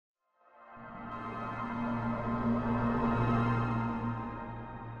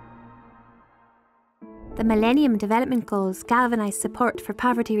the Millennium Development Goals galvanise support for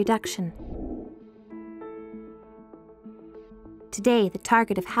poverty reduction. Today, the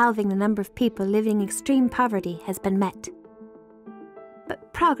target of halving the number of people living in extreme poverty has been met.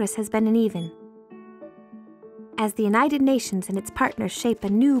 But progress has been uneven. As the United Nations and its partners shape a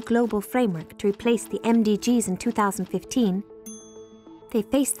new global framework to replace the MDGs in 2015, they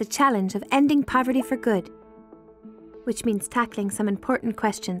face the challenge of ending poverty for good, which means tackling some important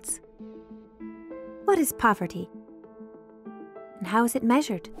questions. What is poverty? And how is it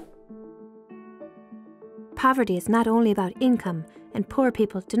measured? Poverty is not only about income, and poor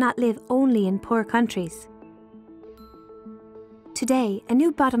people do not live only in poor countries. Today, a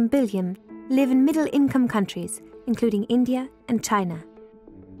new bottom billion live in middle-income countries, including India and China.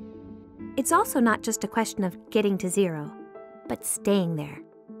 It's also not just a question of getting to zero, but staying there.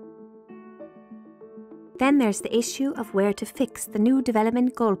 Then there's the issue of where to fix the new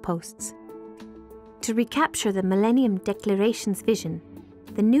development goalposts. To recapture the Millennium Declaration's vision,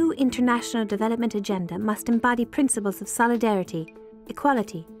 the new International Development Agenda must embody principles of solidarity,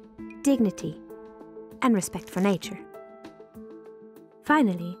 equality, dignity, and respect for nature.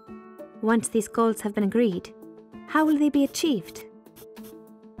 Finally, once these goals have been agreed, how will they be achieved?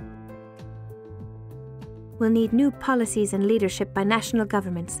 We'll need new policies and leadership by national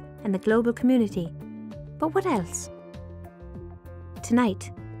governments and the global community. But what else? Tonight,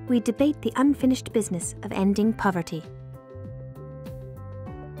 we debate the unfinished business of ending poverty.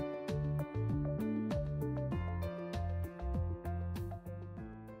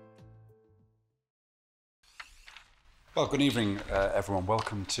 Well, good evening, everyone.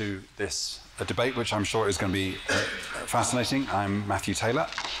 Welcome to this debate, which I'm sure is going to be fascinating. I'm Matthew Taylor.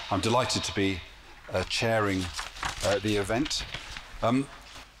 I'm delighted to be chairing the event.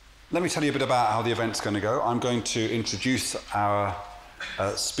 Let me tell you a bit about how the event's going to go. I'm going to introduce our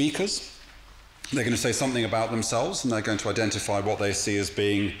speakers. They're going to say something about themselves, and they're going to identify what they see as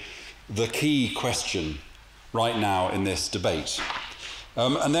being the key question right now in this debate.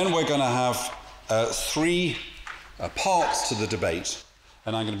 And then we're going to have three parts to the debate,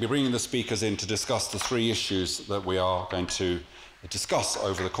 and I'm going to be bringing the speakers in to discuss the three issues that we are going to discuss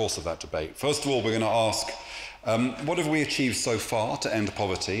over the course of that debate. First of all, we're going to ask, what have we achieved so far to end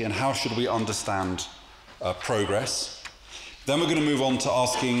poverty, and how should we understand progress? Then we're going to move on to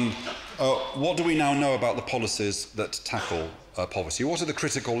asking, what do we now know about the policies that tackle poverty? What are the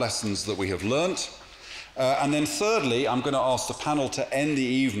critical lessons that we have learnt? And then thirdly, I'm going to ask the panel to end the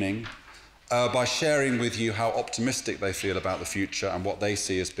evening by sharing with you how optimistic they feel about the future and what they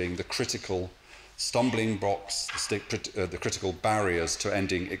see as being the critical stumbling blocks, the critical barriers to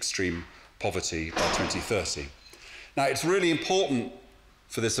ending extreme poverty by 2030. Now, it's really important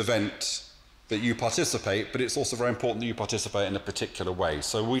for this event that you participate, but it's also very important that you participate in a particular way.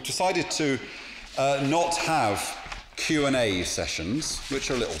 So we decided to not have Q&A sessions, which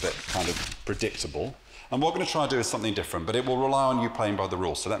are a little bit kind of predictable. And what we're going to try to do is something different, but it will rely on you playing by the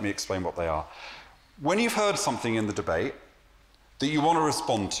rules. So let me explain what they are. When you've heard something in the debate that you want to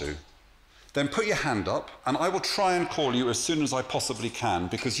respond to, then put your hand up, and I will try and call you as soon as I possibly can,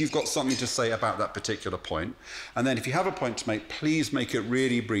 because you've got something to say about that particular point. And then if you have a point to make, please make it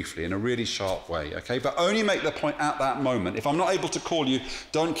really briefly, in a really sharp way, okay? But only make the point at that moment. If I'm not able to call you,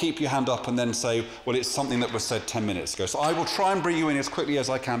 don't keep your hand up and then say, well, it's something that was said 10 minutes ago. So I will try and bring you in as quickly as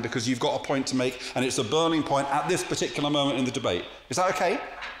I can, because you've got a point to make, and it's a burning point at this particular moment in the debate. Is that okay?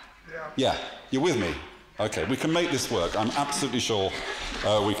 Yeah. You're with me? Okay, we can make this work. I'm absolutely sure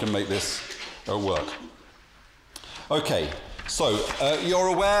we can make this work. Okay, so you're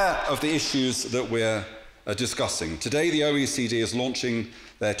aware of the issues that we're discussing. Today, the OECD is launching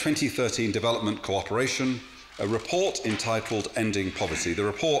their 2013 Development Cooperation, a report entitled Ending Poverty. The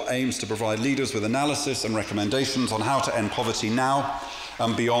report aims to provide leaders with analysis and recommendations on how to end poverty now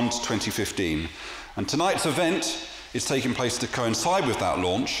and beyond 2015. And tonight's event is taking place to coincide with that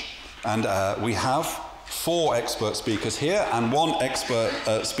launch, and we have 4 expert speakers here and 1 expert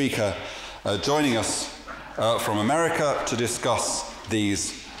speaker joining us from America to discuss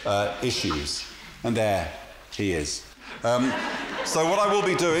these issues. And there he is. So what I will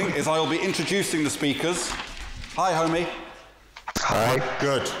be doing is I will be introducing the speakers. Hi, homie. Hi.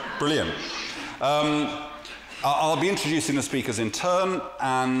 Good. Brilliant. I'll be introducing the speakers in turn,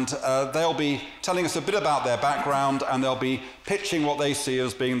 and they'll be telling us a bit about their background, and they'll be pitching what they see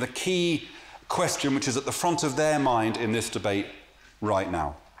as being the key question which is at the front of their mind in this debate right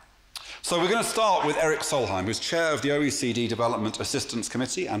now. So we're going to start with Erik Solheim, who's chair of the OECD Development Assistance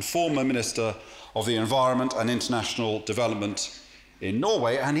Committee and former Minister of the Environment and International Development in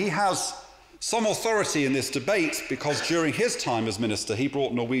Norway, and he has some authority in this debate because during his time as minister, he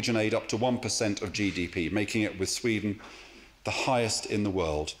brought Norwegian aid up to 1% of GDP, making it, with Sweden, the highest in the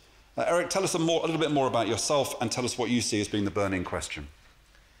world. Eric, tell us a little bit more about yourself and tell us what you see as being the burning question.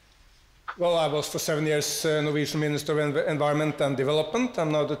 Well, I was for 7 years Norwegian Minister of Environment and Development.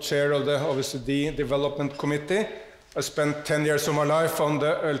 I'm now the chair of the OECD Development Committee. I spent 10 years of my life on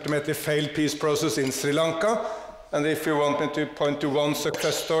the ultimately failed peace process in Sri Lanka. And if you want me to point to one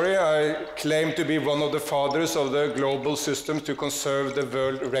success story, I claim to be one of the fathers of the global system to conserve the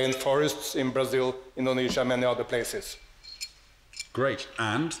world rainforests in Brazil, Indonesia, and many other places. Great.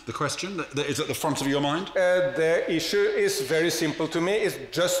 And the question that is at the front of your mind? The issue is very simple to me. It's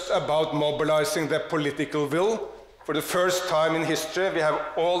just about mobilizing the political will. For the first time in history, we have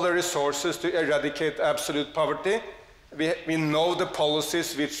all the resources to eradicate absolute poverty. We know the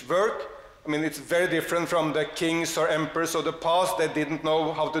policies which work. I mean, it's very different from the kings or emperors of the past. They didn't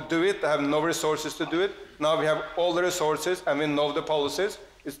know how to do it. They have no resources to do it. Now we have all the resources and we know the policies.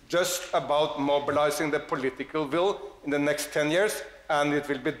 It's just about mobilizing the political will in the next 10 years, and it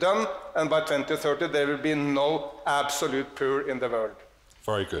will be done. And by 2030, there will be no absolute poor in the world.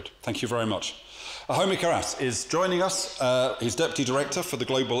 Very good. Thank you very much. Homi Karas is joining us. He's Deputy Director for the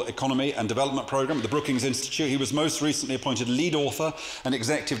Global Economy and Development Programme at the Brookings Institute. He was most recently appointed lead author and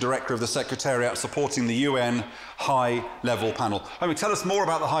Executive Director of the Secretariat supporting the UN High Level Panel. Homi, tell us more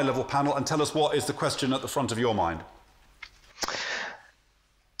about the High Level Panel and tell us what is the question at the front of your mind.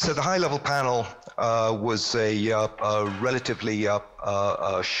 So the High Level Panel was a relatively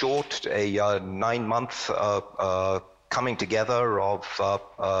short, 9-month coming together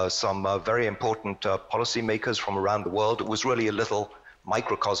of some very important policymakers from around the world. It was really a little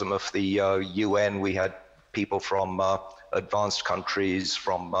microcosm of the UN. We had people from advanced countries,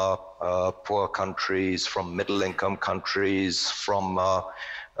 from poor countries, from middle-income countries, from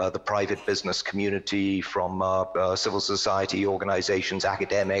the private business community, from civil society organizations,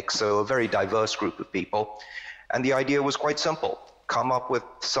 academics, so a very diverse group of people. And the idea was quite simple: come up with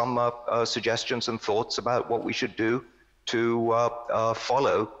some suggestions and thoughts about what we should do to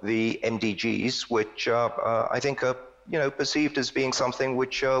follow the MDGs, which I think are perceived as being something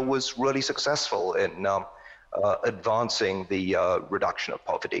which was really successful in advancing the reduction of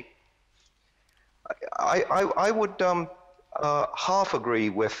poverty. I would half agree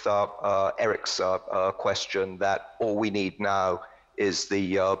with Eric's question that all we need now is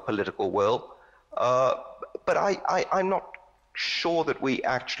the political will, but I'm not sure that we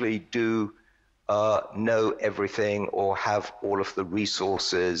actually do know everything or have all of the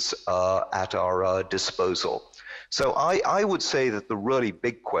resources at our disposal. So I would say that the really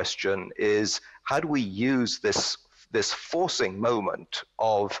big question is, how do we use this forcing moment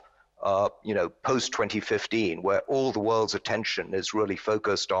of post 2015, where all the world's attention is really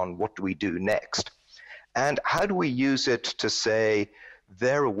focused on what do we do next, and how do we use it to say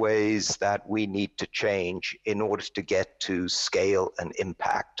there are ways that we need to change in order to get to scale and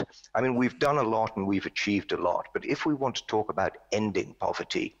impact. I mean, we've done a lot and we've achieved a lot, but if we want to talk about ending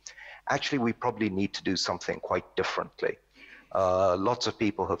poverty, actually we probably need to do something quite differently. Lots of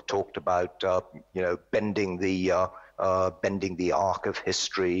people have talked about bending the arc of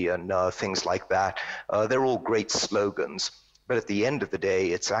history and things like that. They're all great slogans, but at the end of the day,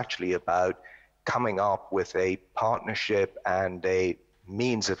 it's actually about coming up with a partnership and a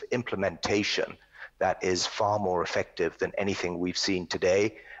means of implementation that is far more effective than anything we've seen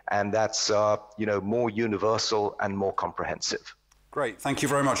today, and that's more universal and more comprehensive. Great, thank you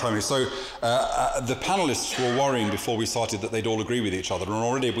very much, Homi. So the panelists were worrying before we started that they'd all agree with each other, and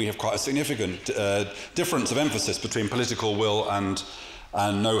already we have quite a significant difference of emphasis between political will and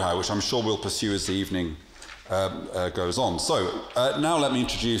know-how, which I'm sure we'll pursue as the evening goes on. So now let me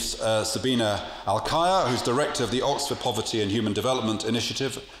introduce Sabina Alkaya, who's Director of the Oxford Poverty and Human Development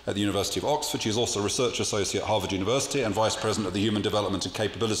Initiative at the University of Oxford. She's also Research Associate at Harvard University and Vice President of the Human Development and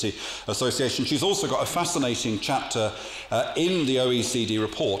Capability Association. She's also got a fascinating chapter in the OECD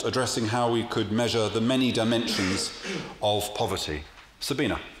report addressing how we could measure the many dimensions of poverty.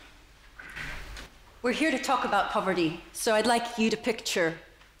 Sabina. We're here to talk about poverty, so I'd like you to picture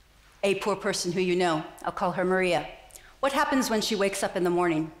a poor person who you know. I'll call her Maria. What happens when she wakes up in the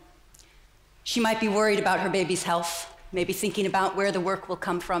morning? She might be worried about her baby's health, maybe thinking about where the work will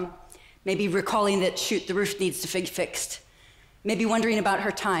come from, maybe recalling that, shoot, the roof needs to be fixed, maybe wondering about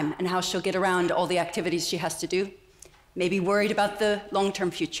her time and how she'll get around all the activities she has to do, maybe worried about the long-term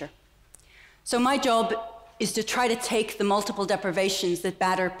future. So my job is to try to take the multiple deprivations that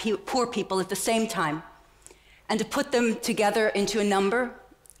batter poor people at the same time and to put them together into a number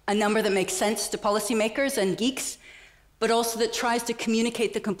that makes sense to policymakers and geeks, but also that tries to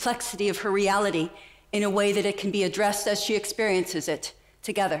communicate the complexity of her reality in a way that it can be addressed as she experiences it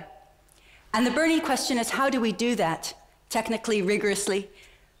together. And the burning question is, how do we do that, technically, rigorously,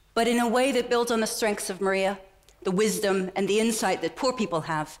 but in a way that builds on the strengths of Maria, the wisdom and the insight that poor people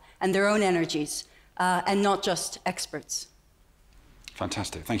have, and their own energies, and not just experts.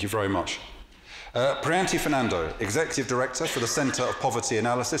 Fantastic, thank you very much. Priyanti Fernando, Executive Director for the Centre of Poverty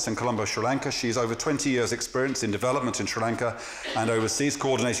Analysis in Colombo, Sri Lanka. She has over 20 years' experience in development in Sri Lanka and overseas,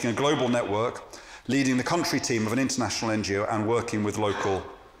 coordinating a global network, leading the country team of an international NGO and working with local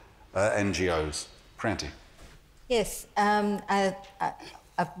NGOs. Priyanti. Yes,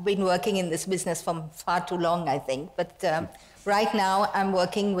 I've been working in this business for far too long, I think, but right now I'm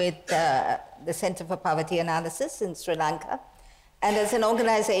working with the Centre for Poverty Analysis in Sri Lanka. And as an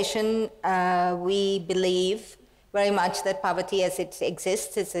organization, we believe very much that poverty as it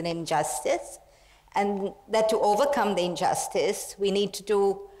exists is an injustice, and that to overcome the injustice, we need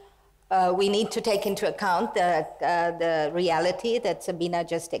to take into account the reality that Sabina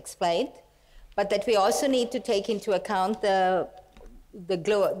just explained, but that we also need to take into account the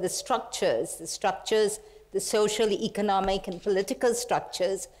structures, the social, economic, and political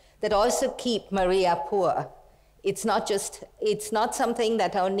structures that also keep Maria poor. It's not something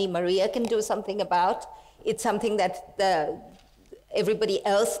that only Maria can do something about. It's something that everybody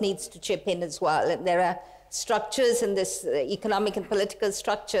else needs to chip in as well. And there are structures in this economic and political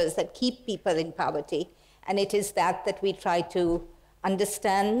structures that keep people in poverty. And it is that we try to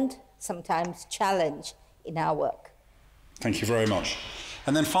understand, sometimes challenge in our work. Thank you very much.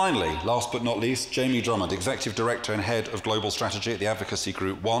 And then finally, last but not least, Jamie Drummond, Executive Director and Head of Global Strategy at the advocacy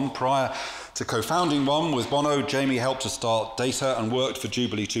group One. Prior to co-founding One with Bono, Jamie helped to start Data and worked for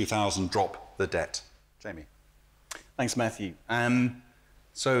Jubilee 2000 Drop the Debt. Jamie. Thanks, Matthew.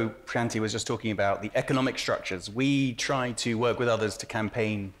 So Priyanti was just talking about the economic structures. We try to work with others to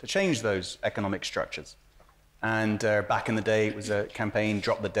campaign to change those economic structures. And back in the day, it was a campaign,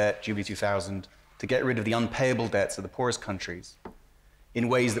 Drop the Debt, Jubilee 2000, to get rid of the unpayable debts of the poorest countries in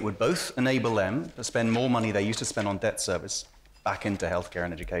ways that would both enable them to spend more money they used to spend on debt service back into healthcare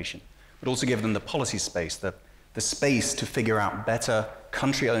and education, but also give them the policy space, the space to figure out better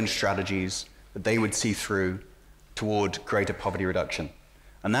country-owned strategies that they would see through toward greater poverty reduction.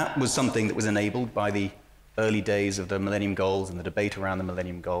 And that was something that was enabled by the early days of the Millennium Goals and the debate around the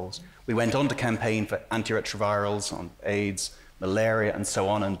Millennium Goals. We went on to campaign for antiretrovirals on AIDS, malaria, and so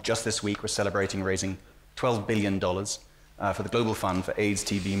on. And just this week, we're celebrating raising $12 billion for the Global Fund for AIDS,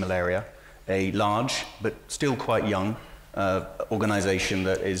 TB, malaria, a large but still quite young organization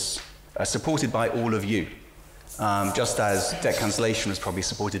that is supported by all of you, just as debt cancellation was probably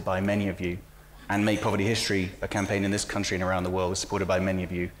supported by many of you, and Make Poverty History, a campaign in this country and around the world, was supported by many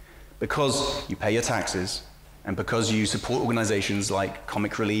of you, because you pay your taxes and because you support organizations like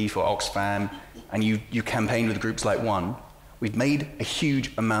Comic Relief or Oxfam, and you campaign with groups like One. We've made a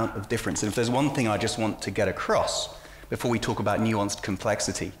huge amount of difference. And if there's one thing I just want to get across before we talk about nuanced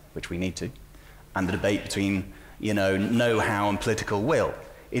complexity, which we need to, and the debate between know-how and political will,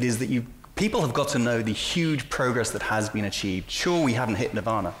 it is that people have got to know the huge progress that has been achieved. Sure, we haven't hit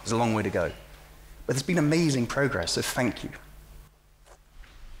nirvana. There's a long way to go. But there's been amazing progress, so thank you.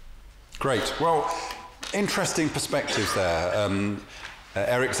 Great. Well, interesting perspectives there.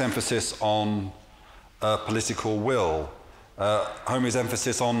 Eric's emphasis on political will. Homi's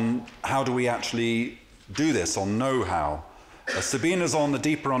emphasis on how do we actually do this, on know-how. Sabina's on the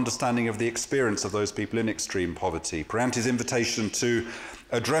deeper understanding of the experience of those people in extreme poverty. Priyanti's invitation to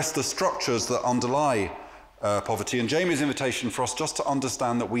address the structures that underlie poverty, and Jamie's invitation for us just to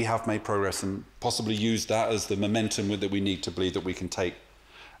understand that we have made progress and possibly use that as the momentum that we need to believe that we can take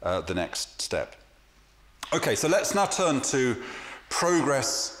the next step. Okay, so let's now turn to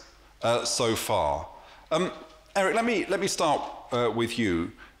progress so far. Eric, let me start with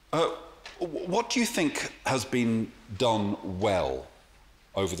you. What do you think has been done well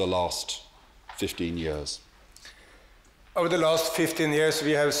over the last 15 years? Over the last 15 years,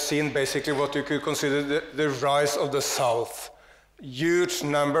 we have seen basically what you could consider the rise of the South. Huge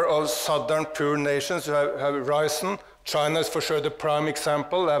number of southern poor nations have risen. China is for sure the prime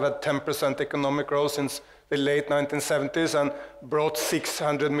example. They have had 10% economic growth since the late 1970s and brought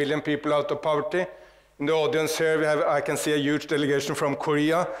 600 million people out of poverty. In the audience here, I can see a huge delegation from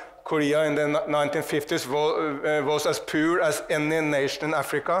Korea. Korea in the 1950s was as poor as any nation in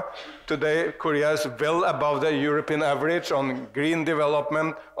Africa. Today, Korea is well above the European average on green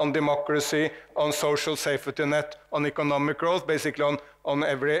development, on democracy, on social safety net, on economic growth, basically on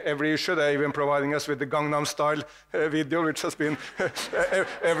every issue. They're even providing us with the Gangnam Style video, which has been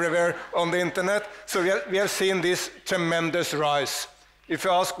everywhere on the internet. So we have seen this tremendous rise. If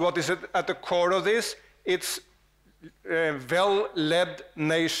you ask what is at the core of this, it's well-led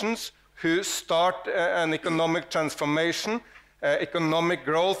nations who start an economic transformation. Economic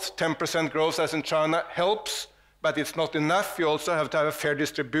growth, 10% growth as in China helps, but it's not enough. You also have to have a fair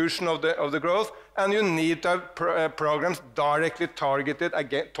distribution of the growth, and you need to have programs directly targeted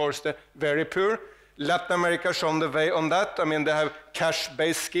towards the very poor. Latin America has shown the way on that. I mean, they have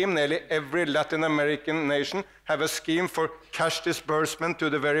cash-based scheme. Nearly every Latin American nation have a scheme for cash disbursement to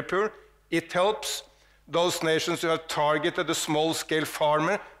the very poor. It helps. Those nations who have targeted the small-scale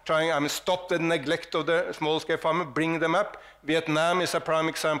farmer, stop the neglect of the small-scale farmer, bring them up. Vietnam is a prime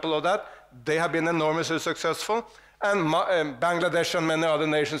example of that. They have been enormously successful. And Bangladesh and many other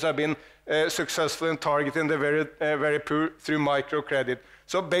nations have been successful in targeting the very poor through microcredit.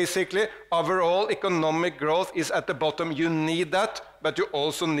 So basically, overall economic growth is at the bottom. You need that, but you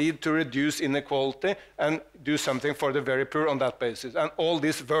also need to reduce inequality and do something for the very poor on that basis. And all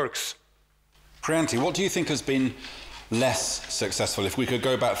this works. Priyanti, what do you think has been less successful? If we could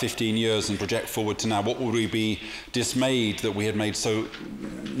go back 15 years and project forward to now, what would we be dismayed that we had made so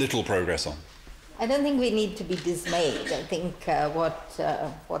little progress on? I don't think we need to be dismayed. I think what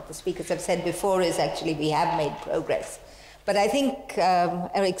the speakers have said before is actually we have made progress. But I think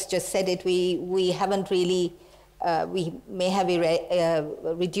Eric's just said it, we haven't really, we may have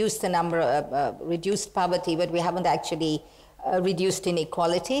reduced the number, reduced poverty, but we haven't actually reduced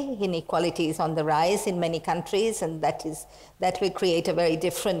inequality. Inequality is on the rise in many countries, and that will create a very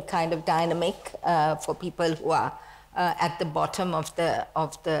different kind of dynamic for people who are at the bottom of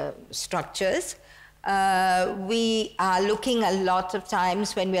the structures. We are looking a lot of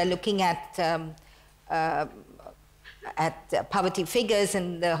times when we are looking at poverty figures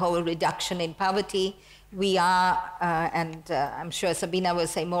and the whole reduction in poverty. We are, and I'm sure Sabina will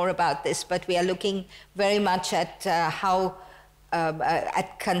say more about this, but we are looking very much at how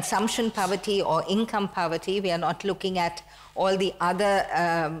at consumption poverty or income poverty. We are not looking at all the other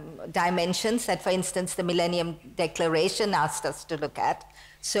dimensions that, for instance, the Millennium Declaration asked us to look at.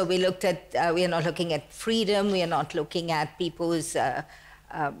 So we looked at, we are not looking at freedom, we are not looking at people's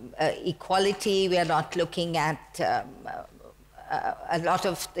equality, we are not looking at a lot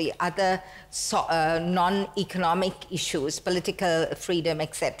of the other non-economic issues, political freedom,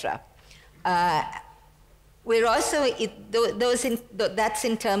 etc. We're also, that's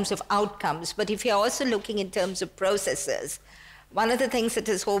in terms of outcomes, but if you're also looking in terms of processes, one of the things that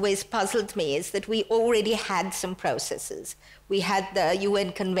has always puzzled me is that we already had some processes. We had the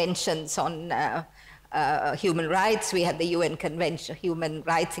UN conventions on human rights. We had the UN Convention on Human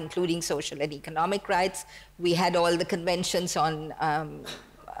Rights, including social and economic rights. We had all the conventions on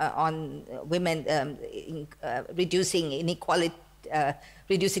women, reducing inequality,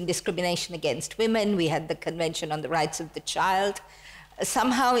 reducing discrimination against women. We had the Convention on the Rights of the Child.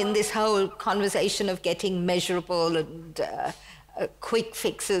 Somehow in this whole conversation of getting measurable and quick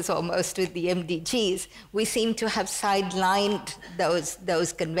fixes almost with the MDGs, we seem to have sidelined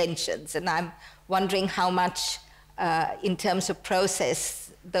those conventions. And I'm wondering how much, in terms of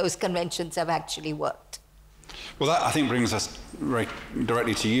process, those conventions have actually worked. Well, that I think brings us very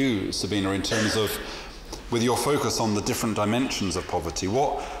directly to you, Sabina, in terms of, with your focus on the different dimensions of poverty,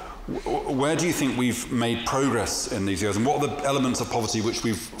 where do you think we've made progress in these years, and what are the elements of poverty which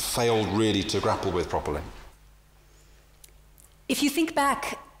we've failed really to grapple with properly? If you think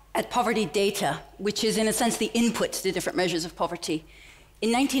back at poverty data, which is in a sense the input to different measures of poverty,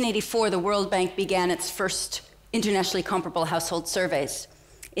 in 1984, the World Bank began its first internationally comparable household surveys.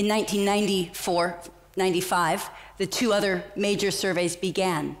 In 1994-95, the two other major surveys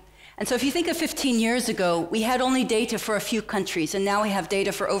began. And so if you think of 15 years ago, we had only data for a few countries, and now we have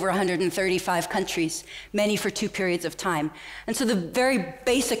data for over 135 countries, many for 2 periods of time. And so the very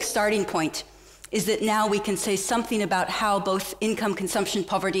basic starting point is that now we can say something about how both income, consumption,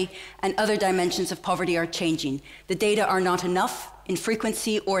 poverty, and other dimensions of poverty are changing. The data are not enough in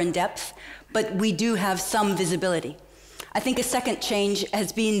frequency or in depth, but we do have some visibility. I think a second change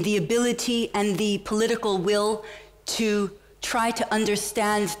has been the ability and the political will to try to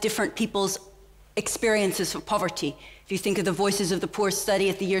understand different people's experiences of poverty. If you think of the Voices of the Poor study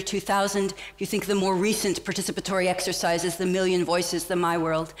at the year 2000, if you think of the more recent participatory exercises, the Million Voices, the My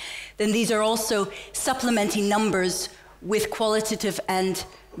World, then these are also supplementing numbers with qualitative and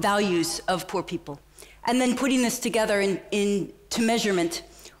values of poor people. And then putting this together into measurement,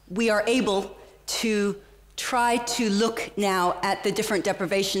 we are able to try to look now at the different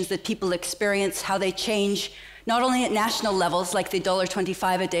deprivations that people experience, how they change, not only at national levels, like the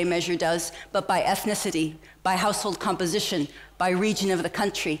 $1.25 a day measure does, but by ethnicity, by household composition, by region of the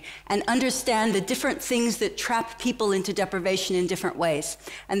country, and understand the different things that trap people into deprivation in different ways.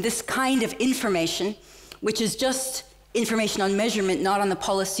 And this kind of information, which is just information on measurement, not on the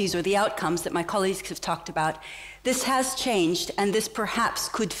policies or the outcomes that my colleagues have talked about, this has changed, and this perhaps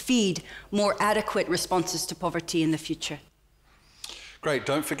could feed more adequate responses to poverty in the future. Great.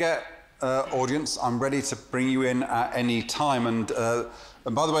 Don't forget, audience, I'm ready to bring you in at any time. And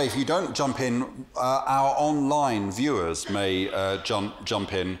by the way, if you don't jump in, our online viewers may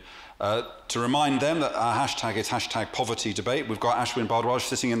jump in. To remind them that our hashtag is #PovertyDebate. We've got Ashwin Bhardwaj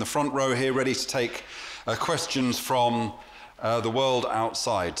sitting in the front row here, ready to take questions from the world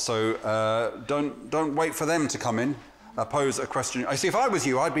outside. So don't wait for them to come in. Pose a question. I see, if I was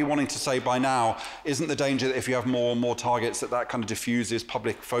you, I'd be wanting to say by now, isn't the danger that if you have more and more targets that kind of diffuses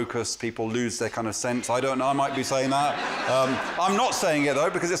public focus, people lose their kind of sense? I don't know, I might be saying that. I'm not saying it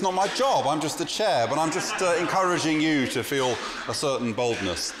though, because it's not my job. I'm just the chair, but I'm just encouraging you to feel a certain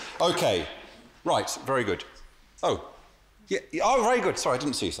boldness. Okay, right, very good. Oh, yeah, oh, very good. Sorry, I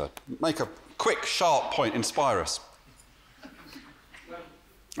didn't see you, sir. Make a quick, sharp point, inspire us.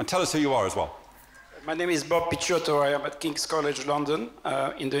 And tell us who you are as well. My name is Bob Picciotto. I am at King's College London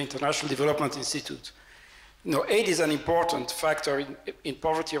in the International Development Institute. You know, aid is an important factor in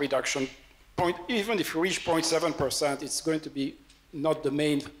poverty reduction. Even if you reach 0.7%, it's going to be not the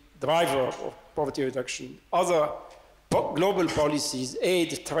main driver of poverty reduction. Other global policies,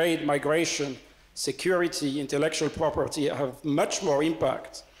 aid, trade, migration, security, intellectual property have much more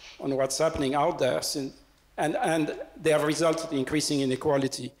impact on what's happening out there, and they have resulted in increasing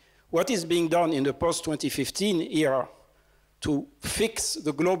inequality. What is being done in the post-2015 era to fix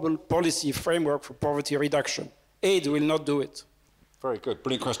the global policy framework for poverty reduction? Aid will not do it. Very good,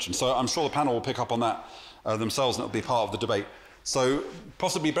 brilliant question. So I'm sure the panel will pick up on that themselves, and it'll be part of the debate. So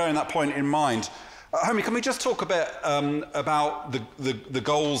possibly bearing that point in mind, Homi, can we just talk a bit about the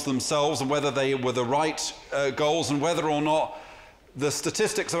goals themselves and whether they were the right goals, and whether or not the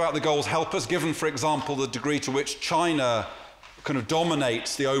statistics about the goals help us, given, for example, the degree to which China kind of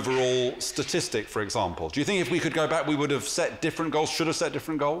dominates the overall statistic, for example? Do you think if we could go back, we would have set different goals, should have set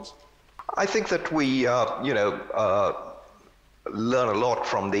different goals? I think that we, learn a lot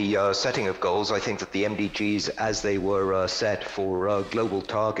from the setting of goals. I think that the MDGs, as they were set for global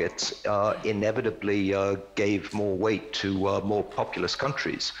targets, inevitably gave more weight to more populous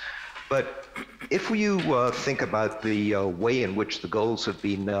countries. But if you think about the way in which the goals have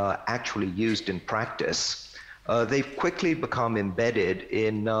been actually used in practice, they've quickly become embedded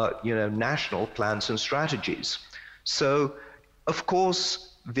in national plans and strategies. So, of course,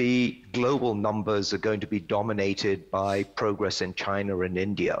 the global numbers are going to be dominated by progress in China and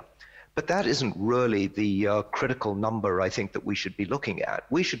India. But that isn't really the critical number I think that we should be looking at.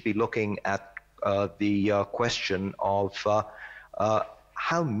 We should be looking at the question of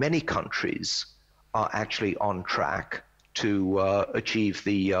how many countries are actually on track to achieve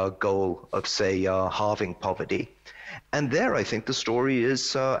the goal of, say, halving poverty. And there, I think the story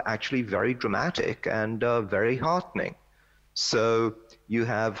is actually very dramatic and very heartening. So you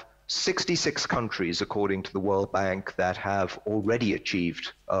have 66 countries, according to the World Bank, that have already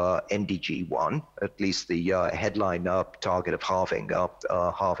achieved MDG 1, at least the headline target of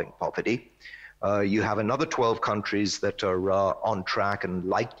halving poverty. You have another 12 countries that are on track and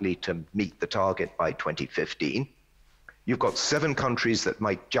likely to meet the target by 2015. You've got 7 countries that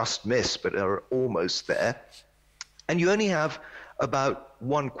might just miss, but are almost there. And you only have about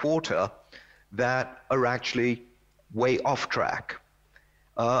 1/4 that are actually way off track.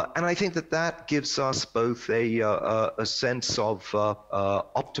 And I think that that gives us both a sense of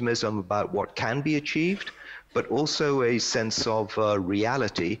optimism about what can be achieved, but also a sense of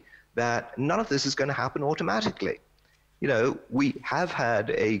reality that none of this is going to happen automatically. You know, we have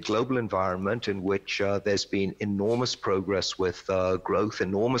had a global environment in which there's been enormous progress with growth,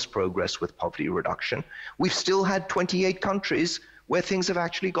 enormous progress with poverty reduction. We've still had 28 countries where things have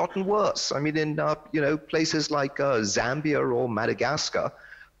actually gotten worse. I mean, in places like Zambia or Madagascar,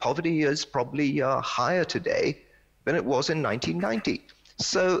 poverty is probably higher today than it was in 1990.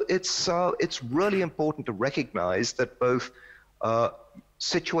 So it's really important to recognize that both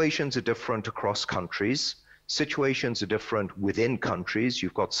situations are different across countries. Situations are different within countries.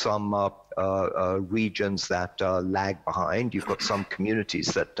 You've got some regions that lag behind. You've got some communities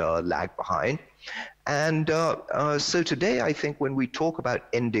that lag behind. And so today, I think when we talk about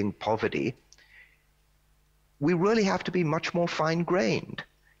ending poverty, we really have to be much more fine-grained.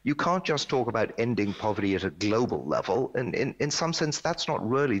 You can't just talk about ending poverty at a global level. And in some sense, that's not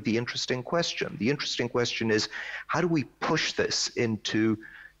really the interesting question. The interesting question is, how do we push this into,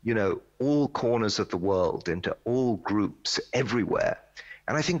 you know, all corners of the world, into all groups everywhere?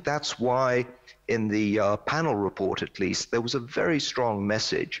 And I think that's why in the panel report, at least, there was a very strong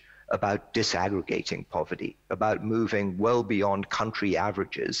message about disaggregating poverty, about moving well beyond country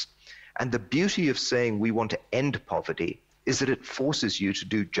averages. And the beauty of saying we want to end poverty is that it forces you to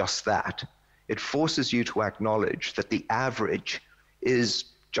do just that. It forces you to acknowledge that the average is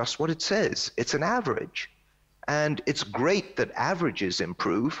just what it says. It's an average. And it's great that averages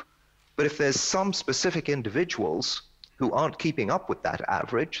improve, but if there's some specific individuals who aren't keeping up with that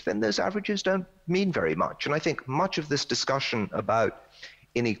average, then those averages don't mean very much. And I think much of this discussion about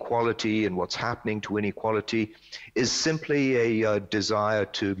inequality and what's happening to inequality is simply a desire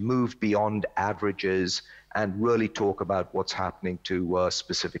to move beyond averages and really talk about what's happening to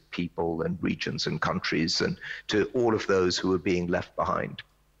specific people and regions and countries and to all of those who are being left behind.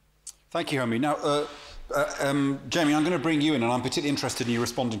 Thank you, Homi. Now, Jamie, I'm going to bring you in, and I'm particularly interested in you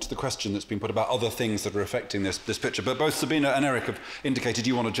responding to the question that's been put about other things that are affecting this picture. But both Sabina and Eric have indicated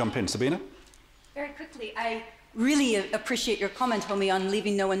you want to jump in. Sabina? Very quickly, I really appreciate your comment, Homi, on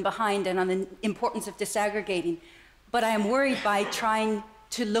leaving no one behind and on the importance of disaggregating. But I am worried by trying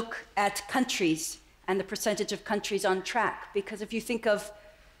to look at countries and the percentage of countries on track. Because if you think of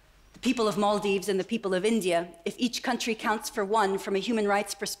the people of Maldives and the people of India, if each country counts for one from a human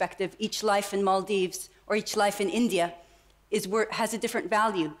rights perspective, each life in Maldives or each life in India has a different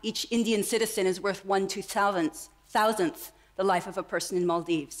value. Each Indian citizen is worth 1/2000th the life of a person in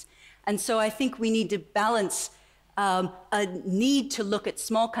Maldives. And so I think we need to balance a need to look at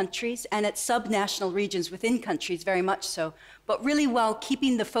small countries and at subnational regions within countries, very much so, but really while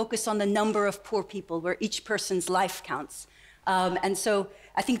keeping the focus on the number of poor people where each person's life counts. And so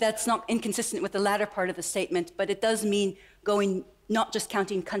I think that's not inconsistent with the latter part of the statement, but it does mean not just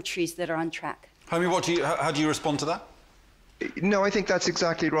counting countries that are on track. Homi, how do you respond to that? No, I think that's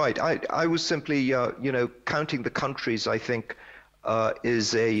exactly right. I was simply, counting the countries, I think,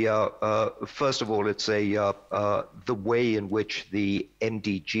 is first of all, it's the way in which the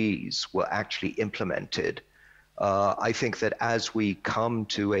MDGs were actually implemented. I think that as we come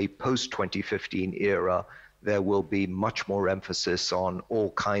to a post-2015 era, there will be much more emphasis on all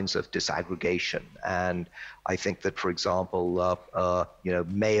kinds of disaggregation. And I think that, for example,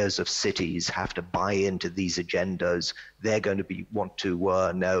 mayors of cities have to buy into these agendas. They're going to want to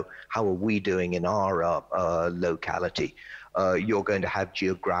know, how are we doing in our locality? You're going to have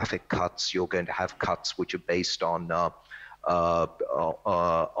geographic cuts. You're going to have cuts which are based on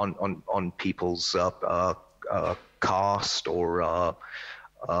people's caste or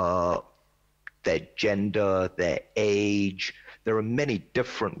their gender, their age. There are many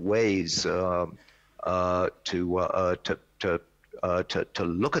different ways to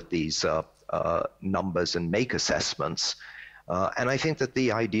look at these numbers and make assessments. And I think that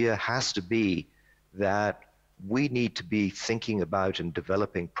the idea has to be that we need to be thinking about and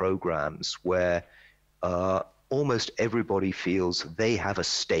developing programs where almost everybody feels they have a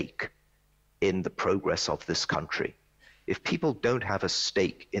stake in the progress of this country. If people don't have a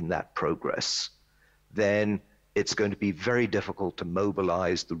stake in that progress, then it's going to be very difficult to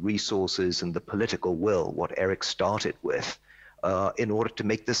mobilize the resources and the political will, what Eric started with, in order to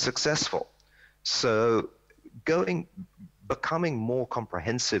make this successful. So becoming more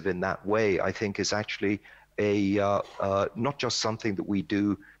comprehensive in that way, I think, is actually not just something that we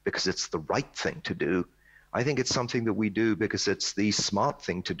do because it's the right thing to do. I think it's something that we do because it's the smart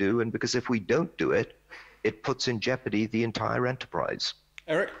thing to do, and because if we don't do it, it puts in jeopardy the entire enterprise.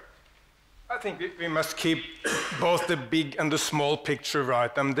 Eric? I think we must keep both the big and the small picture right.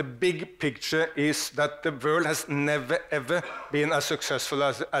 The big picture is that the world has never, ever been as successful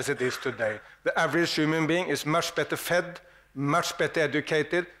as it is today. The average human being is much better fed, much better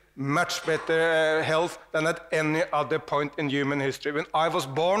educated, much better health than at any other point in human history. When I was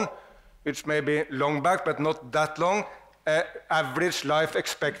born, which may be long back, but not that long, average life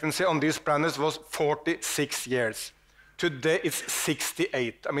expectancy on this planet was 46 years. Today it's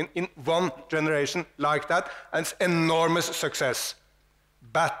 68. I mean, in one generation like that, and it's enormous success.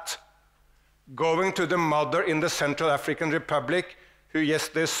 But going to the mother in the Central African Republic, who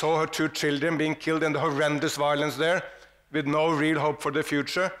yesterday saw her 2 children being killed in the horrendous violence there, with no real hope for the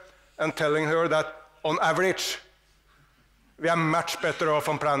future, and telling her that on average, we are much better off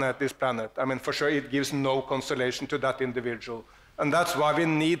on this planet. I mean, for sure, it gives no consolation to that individual. And that's why we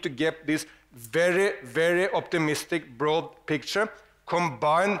need to get this very, very optimistic, broad picture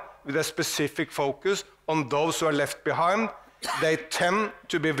combined with a specific focus on those who are left behind. They tend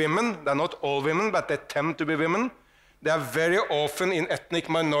to be women. They're not all women, but they tend to be women. They are very often in ethnic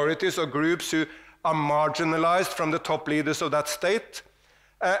minorities or groups who are marginalized from the top leaders of that state.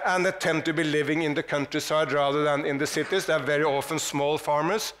 And they tend to be living in the countryside rather than in the cities. They are very often small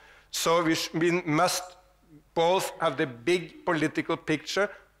farmers. So we must both have the big political picture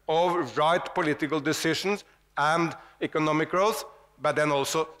of right political decisions and economic growth, but then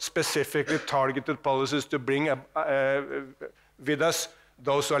also specifically targeted policies to bring with us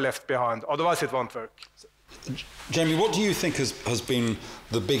those who are left behind. Otherwise, it won't work. Jamie, what do you think has been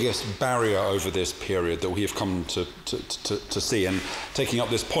the biggest barrier over this period that we have come to see? And taking up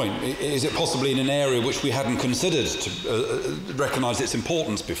this point, is it possibly in an area which we hadn't considered to recognise its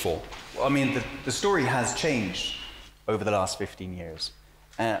importance before? Well, I mean, the story has changed over the last 15 years,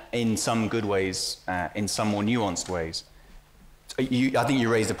 in some good ways, in some more nuanced ways. I think you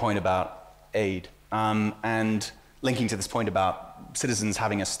raised a point about aid, and linking to this point about citizens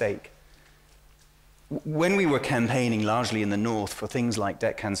having a stake. When we were campaigning largely in the north for things like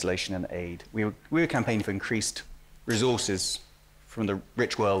debt cancellation and aid, we were campaigning for increased resources from the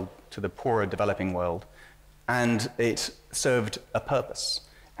rich world to the poorer developing world, and it served a purpose.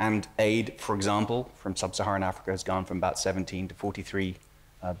 And aid, for example, from sub-Saharan Africa has gone from about $17 to $43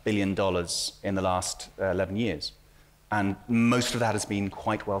 billion in the last 11 years. And most of that has been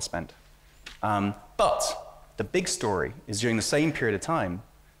quite well spent. But the big story is during the same period of time,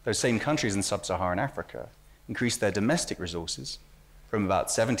 those same countries in sub-Saharan Africa increased their domestic resources from about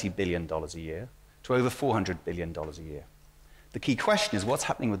 $70 billion a year to over $400 billion a year. The key question is what's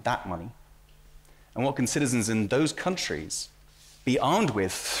happening with that money? And what can citizens in those countries be armed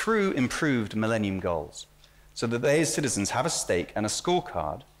with through improved Millennium Goals, so that they as citizens have a stake and a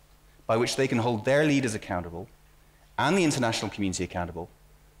scorecard by which they can hold their leaders accountable and the international community accountable,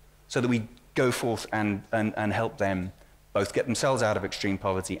 so that we go forth and help them both get themselves out of extreme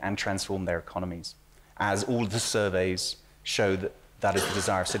poverty and transform their economies, as all of the surveys show that that is the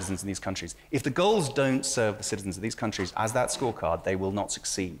desire of citizens in these countries. If the goals don't serve the citizens of these countries as that scorecard, they will not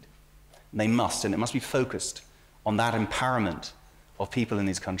succeed. And they must, and it must be focused on that empowerment of people in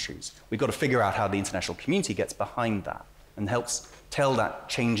these countries. We've got to figure out how the international community gets behind that and helps tell that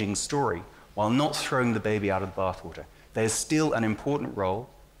changing story while not throwing the baby out of the bathwater. There's still an important role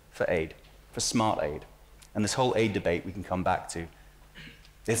for aid, for smart aid. And this whole aid debate we can come back to.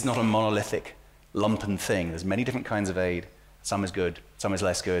 It's not a monolithic, lumpen thing. There's many different kinds of aid. Some is good, some is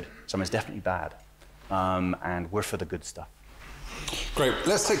less good, some is definitely bad. And we're for the good stuff. Great.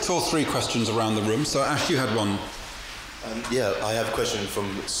 Let's take 2 or 3 questions around the room. So Ash, you had one. Yeah, I have a question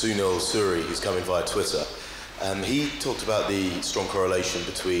from Sunil Suri, who's coming via Twitter. He talked about the strong correlation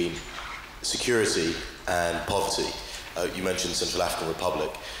between security and poverty. You mentioned Central African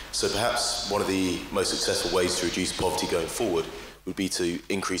Republic. So perhaps one of the most successful ways to reduce poverty going forward would be to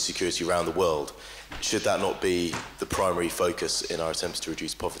increase security around the world. Should that not be the primary focus in our attempts to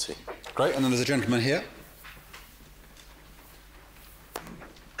reduce poverty? Great, and then there's a gentleman here.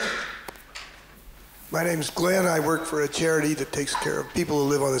 My name's Glenn. I work for a charity that takes care of people who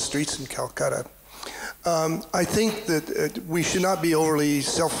live on the streets in Calcutta. I think that we should not be overly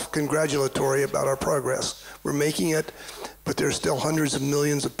self-congratulatory about our progress. We're making it, but there's still hundreds of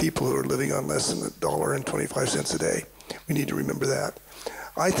millions of people who are living on less than $1.25 a day. We need to remember that.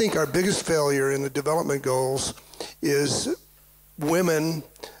 I think our biggest failure in the development goals is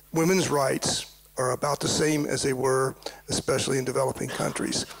women's rights are about the same as they were, especially in developing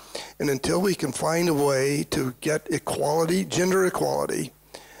countries. And until we can find a way to get equality, gender equality,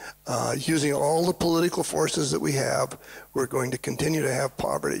 using all the political forces that we have, we're going to continue to have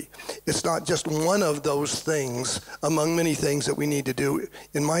poverty. It's not just one of those things among many things that we need to do.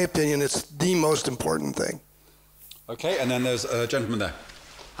 In my opinion, it's the most important thing. Okay, and then there's a gentleman there.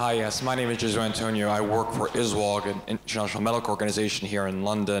 Hi, yes, my name is Josue Antonio. I work for ISWOG, an international medical organization here in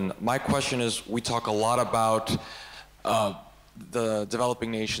London. My question is, we talk a lot about the developing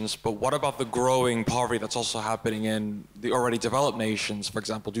nations, but what about the growing poverty that's also happening in the already developed nations, for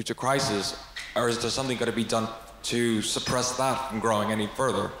example, due to crisis? Or is there something got to be done to suppress that from growing any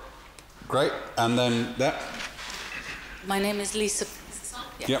further? Great, and then that. My name is Lisa.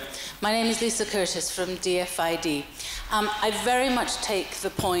 Yep. My name is Lisa Curtis from DFID. I very much take the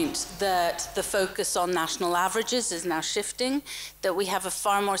point that the focus on national averages is now shifting, that we have a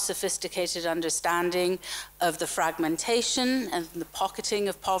far more sophisticated understanding of the fragmentation and the pocketing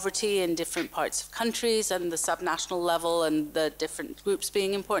of poverty in different parts of countries and the subnational level and the different groups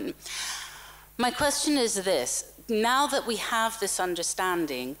being important. My question is this: now that we have this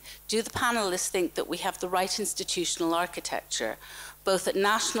understanding, do the panelists think that we have the right institutional architecture, both at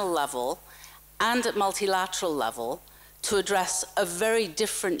national level and at multilateral level, to address a very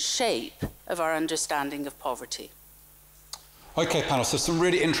different shape of our understanding of poverty? Okay, panel, so some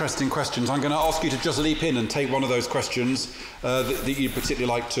really interesting questions. I'm going to ask you to just leap in and take one of those questions that you'd particularly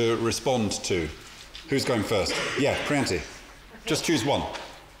like to respond to. Who's going first? Yeah, Priyanti. Just choose one.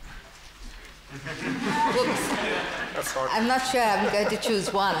 I'm not sure I'm going to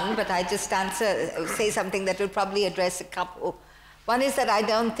choose one, but I just say something that will probably address a couple. One is that I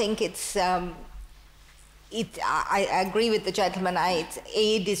don't think it's... I agree with the gentleman.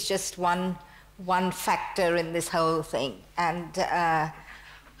 Aid is just one factor in this whole thing, and there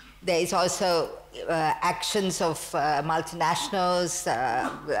is also actions of multinationals,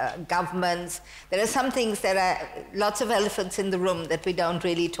 governments. There are some things that are lots of elephants in the room that we don't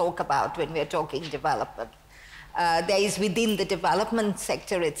really talk about when we're talking development. There is within the development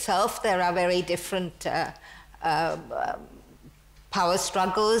sector itself, there are very different power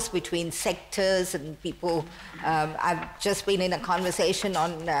struggles between sectors and people. I've just been in a conversation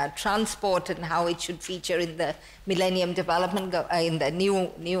on transport and how it should feature in the Millennium Development in the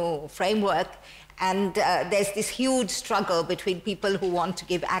new framework. And there's this huge struggle between people who want to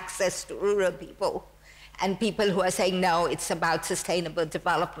give access to rural people and people who are saying, no, it's about sustainable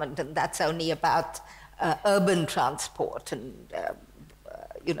development and that's only about urban transport and,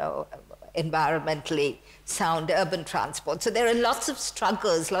 environmentally sound urban transport. So there are lots of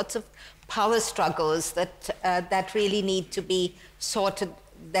struggles, lots of power struggles that really need to be sorted,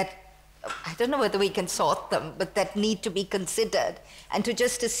 that I don't know whether we can sort them, but that need to be considered. And to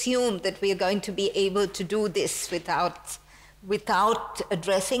just assume that we are going to be able to do this without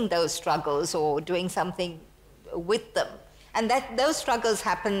addressing those struggles or doing something with them. And that those struggles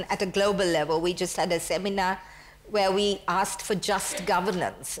happen at a global level. We just had a seminar where we asked for just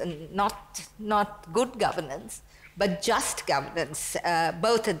governance, and not good governance, but just governance,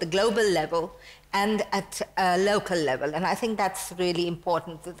 both at the global level and at a local level. And I think that's really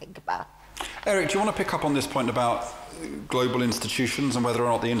important to think about. Eric, do you want to pick up on this point about global institutions and whether or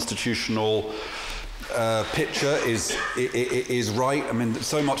not the institutional picture is right? I mean,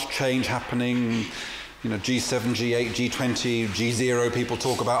 so much change happening, G7, G8, G20, G0, people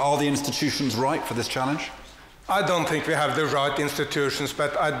talk about. Are the institutions right for this challenge? I don't think we have the right institutions,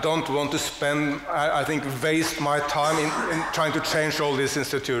 but I don't want to waste my time in trying to change all these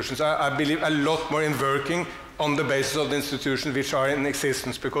institutions. I believe a lot more in working on the basis of the institutions which are in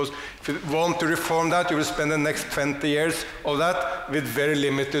existence, because if you want to reform that, you will spend the next 20 years of that with very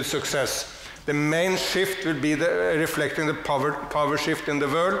limited success. The main shift will be reflecting the power shift in the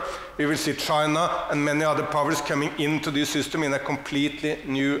world. We will see China and many other powers coming into this system in a completely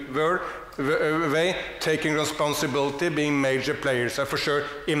new way, taking responsibility, being major players. For sure,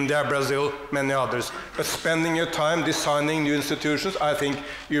 India, Brazil, many others. But spending your time designing new institutions, I think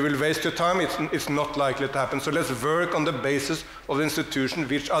you will waste your time. It's not likely to happen. So let's work on the basis of the institutions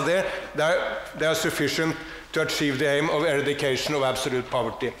which are there. They are sufficient to achieve the aim of eradication of absolute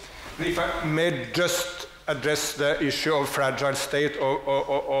poverty. If I may just address the issue of fragile state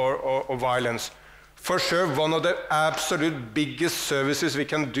or violence. For sure, one of the absolute biggest services we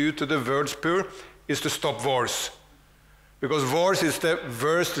can do to the world's poor is to stop wars. Because wars is the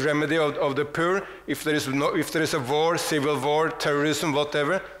worst remedy of the poor. If there is a war, civil war, terrorism,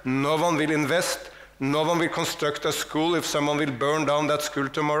 whatever, no one will invest, no one will construct a school if someone will burn down that school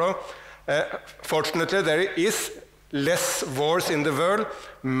tomorrow. Fortunately, there is less wars in the world.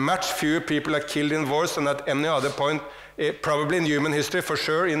 Much fewer people are killed in wars than at any other point, probably in human history, for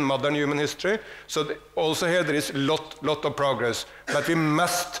sure, in modern human history. So also here there is a lot of progress. But we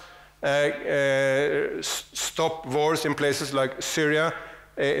must stop wars in places like Syria,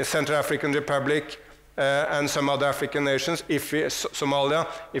 Central African Republic, and some other African nations, Somalia,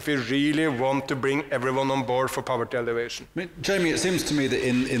 if we really want to bring everyone on board for poverty alleviation. I mean, Jamie, it seems to me that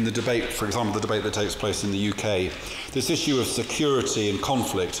in the debate, for example, the debate that takes place in the UK, this issue of security and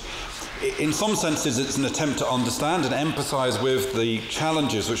conflict, in some senses it's an attempt to understand and empathise with the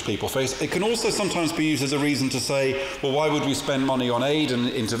challenges which people face. It can also sometimes be used as a reason to say, well, why would we spend money on aid and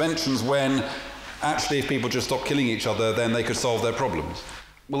interventions when actually if people just stop killing each other, then they could solve their problems?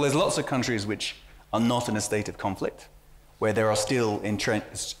 Well, there's lots of countries which are not in a state of conflict, where there are still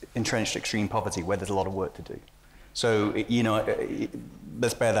entrenched extreme poverty, where there's a lot of work to do. So, you know,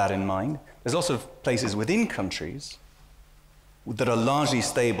 let's bear that in mind. There's lots of places within countries that are largely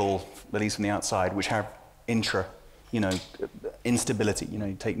stable, at least from the outside, which have instability. You know,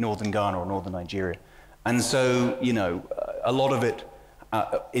 you take northern Ghana or northern Nigeria. And so, you know, a lot of it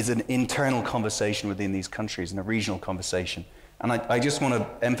is an internal conversation within these countries and a regional conversation. And I just want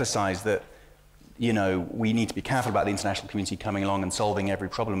to emphasize that, you know, we need to be careful about the international community coming along and solving every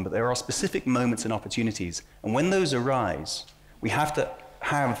problem, but there are specific moments and opportunities. And when those arise, we have to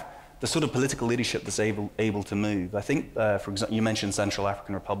have the sort of political leadership that's able to move. I think, for example, you mentioned Central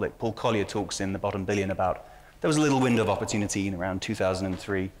African Republic. Paul Collier talks in The Bottom Billion about there was a little window of opportunity in around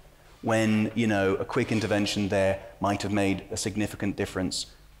 2003 when, you know, a quick intervention there might have made a significant difference.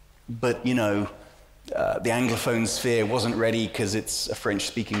 But, you know, the Anglophone sphere wasn't ready because it's a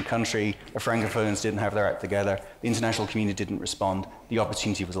French-speaking country. The Francophones didn't have their act together. The international community didn't respond. The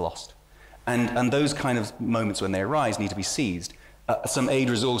opportunity was lost. And those kind of moments when they arise need to be seized. Some aid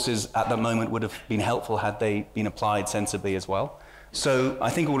resources at that moment would have been helpful had they been applied sensibly as well. So I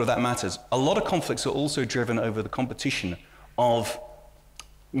think all of that matters. A lot of conflicts are also driven over the competition of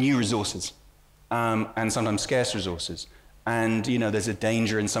new resources and sometimes scarce resources. And, you know, there's a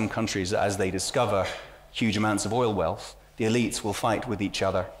danger in some countries that as they discover huge amounts of oil wealth, the elites will fight with each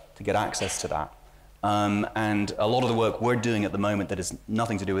other to get access to that. And a lot of the work we're doing at the moment that has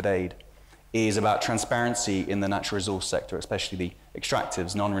nothing to do with aid is about transparency in the natural resource sector, especially the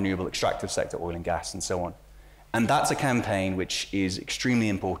extractives, non-renewable extractive sector, oil and gas, and so on. And that's a campaign which is extremely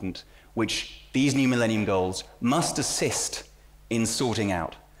important, which these new Millennium Goals must assist in sorting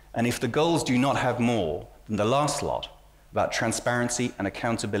out. And if the goals do not have more than the last lot, about transparency and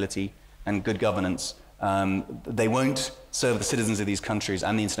accountability and good governance, they won't serve the citizens of these countries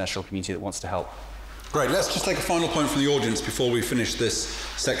and the international community that wants to help. Great, let's just take a final point from the audience before we finish this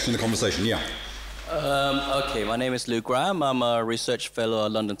section of the conversation. Yeah. Okay, my name is Luke Graham. I'm a research fellow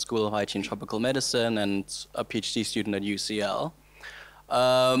at London School of Hygiene and Tropical Medicine and a PhD student at UCL.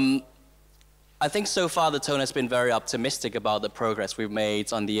 I think so far the tone has been very optimistic about the progress we've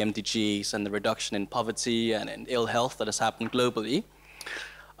made on the MDGs and the reduction in poverty and in ill health that has happened globally.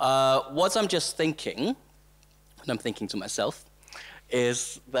 What I'm just thinking, and I'm thinking to myself,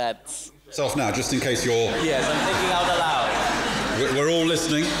 is that... Self now, just in case you're... Yes, I'm thinking out aloud. We're all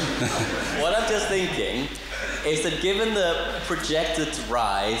listening. What I'm just thinking is that given the projected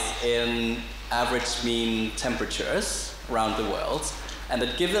rise in average mean temperatures around the world, and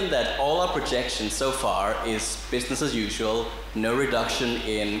that given that all our projections so far is business as usual, no reduction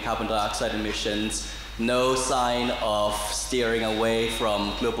in carbon dioxide emissions, no sign of steering away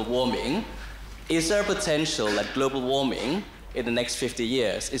from global warming, is there a potential that global warming in the next 50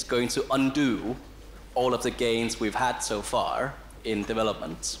 years is going to undo all of the gains we've had so far in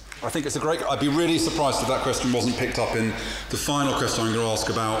development? I think it's a great... I'd be really surprised if that question wasn't picked up in the final question I'm going to ask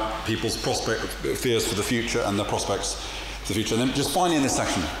about people's fears for the future and their prospects for the future. And then just finally in this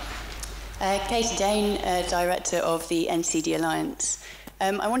section. Katie Dane, Director of the NCD Alliance.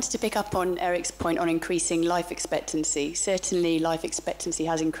 I wanted to pick up on Eric's point on increasing life expectancy. Certainly life expectancy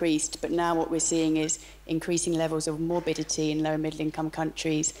has increased, but now what we're seeing is increasing levels of morbidity in low and middle income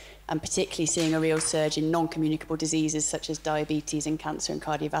countries, and particularly seeing a real surge in non-communicable diseases such as diabetes and cancer and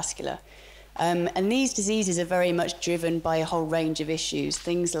cardiovascular. And these diseases are very much driven by a whole range of issues,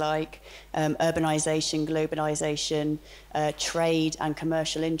 things like urbanization, globalization, trade and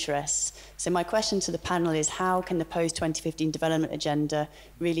commercial interests. So my question to the panel is, how can the post-2015 development agenda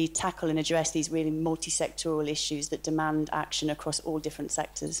really tackle and address these really multi-sectoral issues that demand action across all different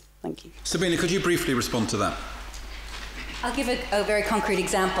sectors? Thank you. Sabina, could you briefly respond to that? I'll give a very concrete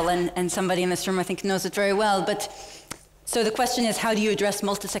example, and somebody in this room I think knows it very well, but so the question is, how do you address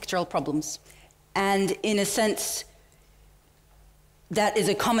multi-sectoral problems? And in a sense, that is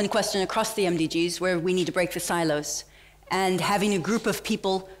a common question across the MDGs, where we need to break the silos. And having a group of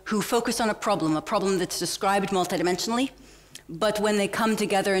people who focus on a problem that's described multidimensionally, but when they come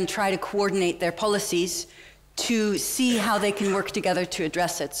together and try to coordinate their policies, to see how they can work together to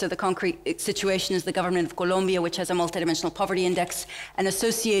address it. So the concrete situation is the government of Colombia, which has a multidimensional poverty index, and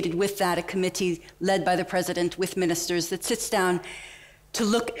associated with that, a committee led by the president with ministers that sits down to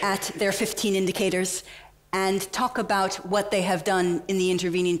look at their 15 indicators and talk about what they have done in the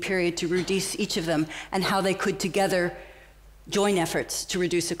intervening period to reduce each of them and how they could together join efforts to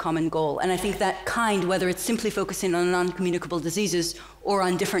reduce a common goal. And I think that kind, whether it's simply focusing on non-communicable diseases or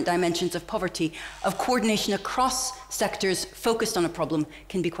on different dimensions of poverty, of coordination across sectors focused on a problem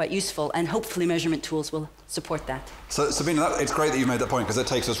can be quite useful, and hopefully measurement tools will support that. So Sabina, it's great that you made that point, because it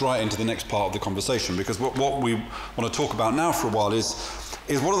takes us right into the next part of the conversation, because what we want to talk about now for a while is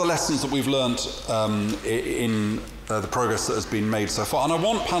is what are the lessons that we've learned in the progress that has been made so far. And I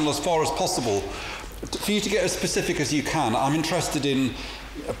want, panel, as far as possible, for you to get as specific as you can. I'm interested in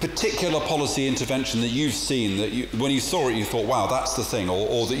a particular policy intervention that you've seen, that you, when you saw it, you thought, wow, that's the thing,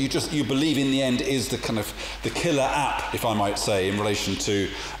 or that you believe in the end is the kind of the killer app, if I might say, in relation to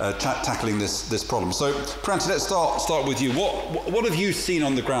tackling this problem. So, Pranti, let's start with you. What have you seen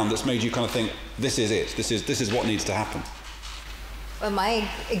on the ground that's made you kind of think, this is it, this is what needs to happen? Well, my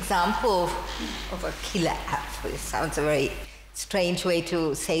example of a killer app, which sounds a very strange way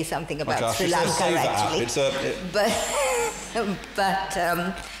to say something about Sri Lanka, actually. But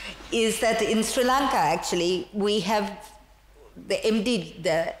is that in Sri Lanka, actually, we have the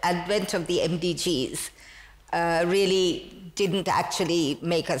advent of the MDGs really didn't actually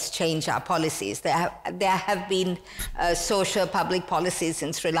make us change our policies. There have been social public policies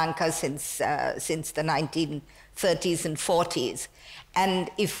in Sri Lanka since the 1930s and 40s. And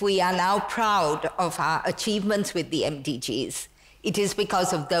if we are now proud of our achievements with the MDGs, it is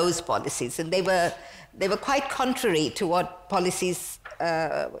because of those policies. And they were quite contrary to what policies,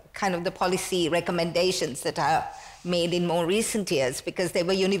 kind of the policy recommendations that are made in more recent years, because they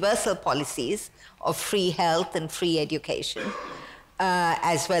were universal policies of free health and free education,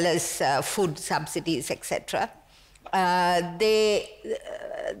 as well as food subsidies, etc. They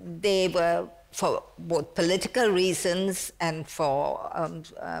were, for both political reasons and for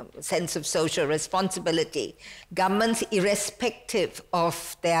sense of social responsibility, governments, irrespective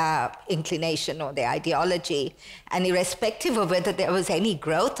of their inclination or their ideology, and irrespective of whether there was any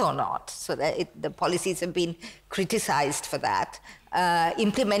growth or not, so that the policies have been criticized for that,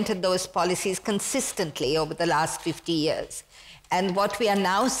 implemented those policies consistently over the last 50 years. And what we are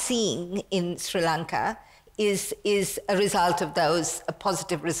now seeing in Sri Lanka is a result of those, a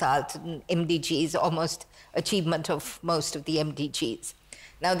positive result in MDGs, almost achievement of most of the MDGs.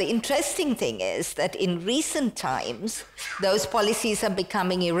 Now, the interesting thing is that in recent times, those policies are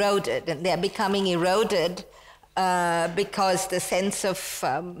becoming eroded, and they're becoming eroded because the sense of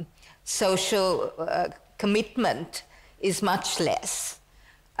social commitment is much less.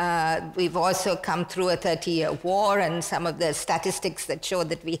 We've also come through a 30-year war, and some of the statistics that show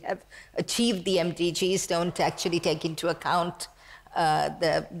that we have achieved the MDGs don't actually take into account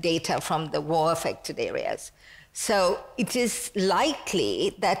the data from the war-affected areas. So it is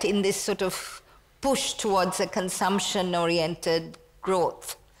likely that in this sort of push towards a consumption-oriented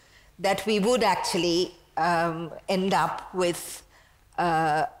growth, that we would actually end up with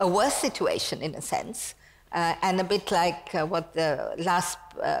a worse situation in a sense, and a bit like what the last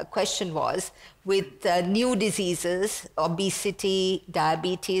question was, with new diseases, obesity,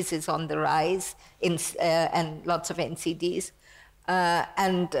 diabetes is on the rise, and lots of NCDs,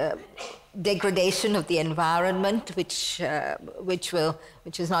 and degradation of the environment, which will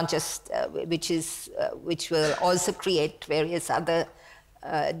also create various other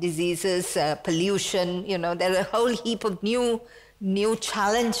diseases, pollution. You know, there are a whole heap of new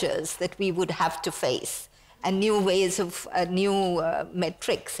challenges that we would have to face, and new ways of new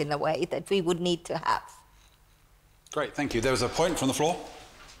metrics, in a way, that we would need to have. Great, thank you. There was a point from the floor.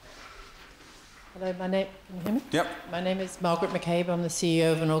 Hello, can you hear me? Yep. My name is Margaret McCabe. I'm the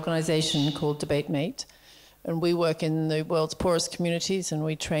CEO of an organisation called DebateMate, and we work in the world's poorest communities, and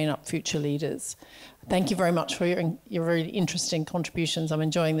we train up future leaders. Thank you very much for your very interesting contributions. I'm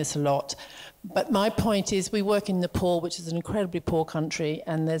enjoying this a lot. But my point is, we work in Nepal, which is an incredibly poor country,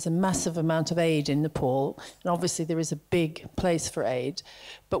 and there's a massive amount of aid in Nepal, and obviously there is a big place for aid.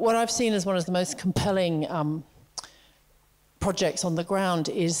 But what I've seen as one of the most compelling projects on the ground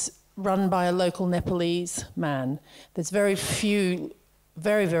is run by a local Nepalese man. There's very,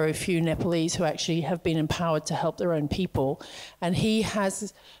 very few Nepalese who actually have been empowered to help their own people. And he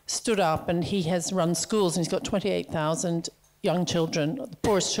has stood up and he has run schools, and he's got 28,000 young children, the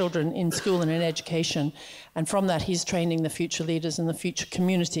poorest children, in school and in education. And from that, he's training the future leaders and the future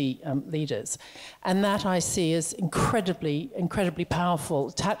community leaders. And that I see as incredibly, incredibly powerful.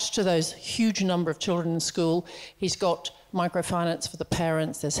 Attached to those huge number of children in school, he's got microfinance for the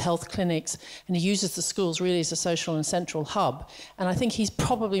parents, there's health clinics, and he uses the schools really as a social and central hub. And I think he's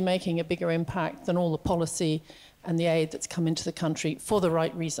probably making a bigger impact than all the policy and the aid that's come into the country for the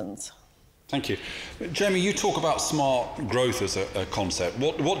right reasons. Thank you. Jamie, you talk about smart growth as a concept.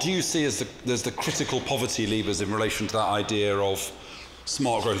 What do you see as the critical poverty levers in relation to that idea of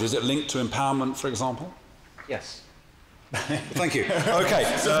smart growth? Is it linked to empowerment, for example? Yes. Thank you. Okay.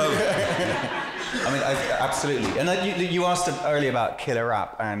 I mean, absolutely. And you asked earlier about killer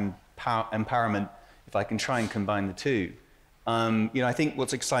app and empowerment, if I can try and combine the two. You know, I think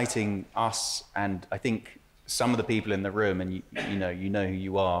what's exciting us, and I think some of the people in the room, and you know who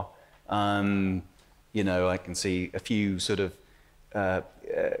you are. I can see a few sort of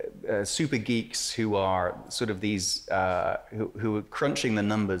super geeks who are sort of these who are crunching the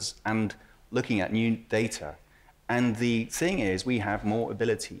numbers and looking at new data. And the thing is, we have more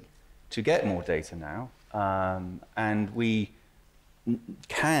ability to get more data now, and we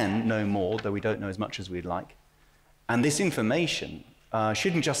can know more, though we don't know as much as we'd like. And this information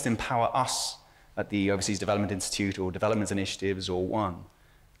shouldn't just empower us at the Overseas Development Institute or development initiatives or one.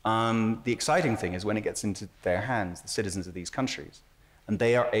 The exciting thing is when it gets into their hands, the citizens of these countries, and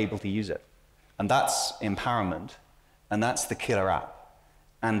they are able to use it. And that's empowerment, and that's the killer app.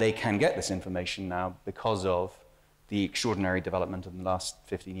 And they can get this information now because of the extraordinary development in the last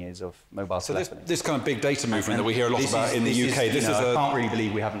 15 years of mobile telephony. So this kind of big data movement that we hear a lot about in the UK, I can't really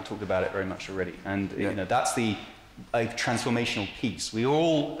believe we haven't talked about it very much already. And that's the transformational piece. We are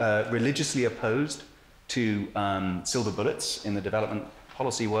all religiously opposed to silver bullets in the development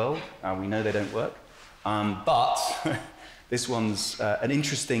policy world. We know they don't work. But this one's an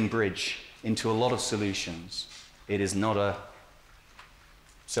interesting bridge into a lot of solutions. It is not a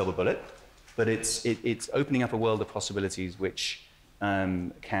silver bullet, but it's opening up a world of possibilities which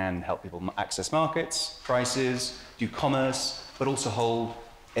can help people access markets, prices, do commerce, but also hold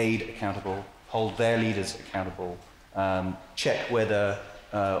aid accountable, hold their leaders accountable, check whether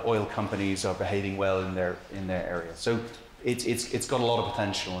oil companies are behaving well in their area. So it's got a lot of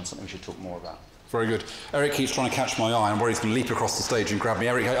potential and something we should talk more about. Very good. Eric keeps trying to catch my eye. I'm worried he's going to leap across the stage and grab me.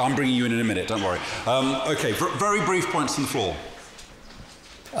 Eric, I'm bringing you in a minute, don't worry. Okay, very brief points on the floor.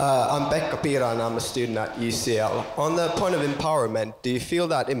 I'm Beck Kapira and I'm a student at UCL. On the point of empowerment, do you feel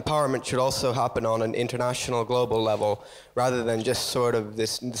that empowerment should also happen on an international, global level, rather than just sort of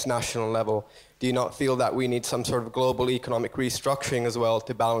this national level? Do you not feel that we need some sort of global economic restructuring as well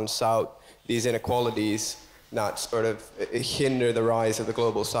to balance out these inequalities that sort of hinder the rise of the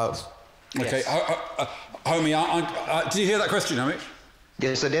global south? Okay, yes. Homie, did you hear that question, Homie?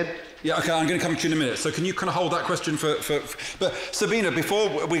 Yes, I did. Yeah, okay, I'm going to come to you in a minute. So can you kind of hold that question but Sabina,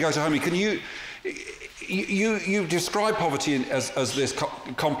 before we go to Homie, can you describe poverty as this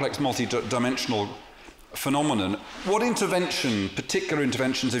complex, multi-dimensional phenomenon. What particular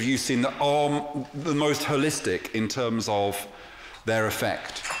interventions have you seen that are the most holistic in terms of their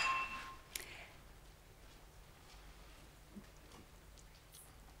effect?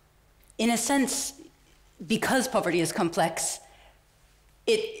 In a sense, because poverty is complex,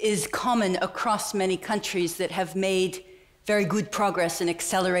 it is common across many countries that have made very good progress in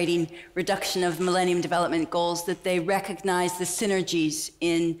accelerating reduction of Millennium Development Goals, that they recognize the synergies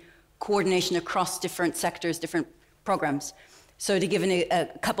in coordination across different sectors, different programs. So to give a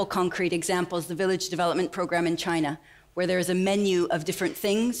couple concrete examples, the Village Development Program in China, where there is a menu of different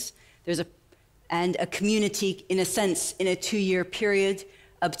things, and a community, in a sense, in a 2-year period,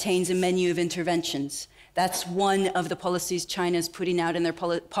 obtains a menu of interventions. That's one of the policies China's putting out in their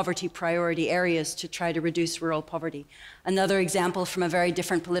poverty priority areas to try to reduce rural poverty. Another example from a very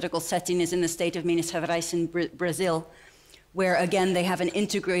different political setting is in the state of Minas Gerais in Brazil, where again they have an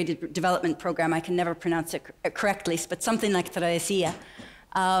integrated development program. I can never pronounce it correctly, but something like Travessia,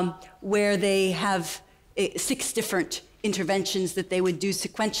 where they have 6 different interventions that they would do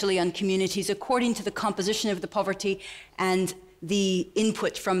sequentially on communities according to the composition of the poverty and the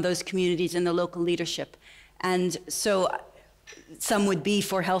input from those communities and the local leadership. And so some would be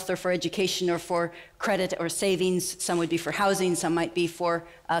for health or for education or for credit or savings, some would be for housing, some might be for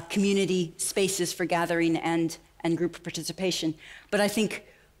community spaces for gathering and group participation. But I think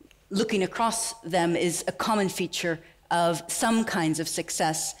looking across them is a common feature of some kinds of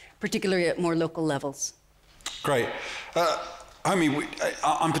success, particularly at more local levels. Great. Homie,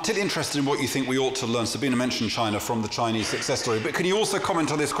 I'm particularly interested in what you think we ought to learn. Sabina mentioned China from the Chinese success story, but can you also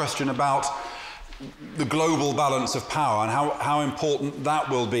comment on this question about the global balance of power and how important that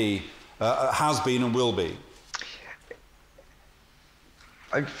will be, has been and will be?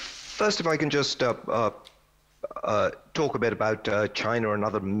 First, if I can just talk a bit about China and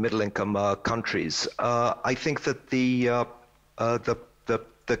other middle-income countries. I think that the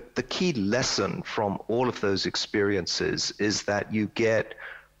key lesson from all of those experiences is that you get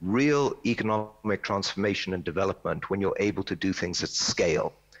real economic transformation and development when you're able to do things at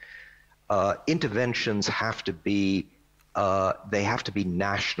scale. Interventions have to be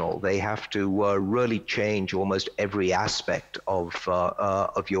national. They have to really change almost every aspect of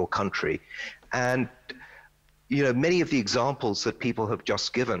your country. And you know, many of the examples that people have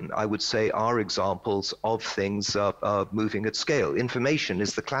just given, I would say, are examples of things moving at scale. Information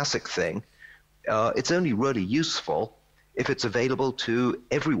is the classic thing. It's only really useful if it's available to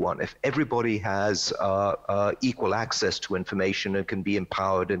everyone, if everybody has equal access to information and can be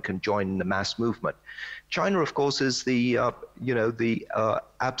empowered and can join in the mass movement. China, of course, is the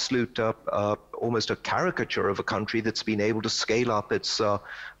absolute, almost a caricature of a country that's been able to scale up its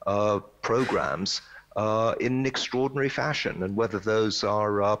programs in an extraordinary fashion. And whether those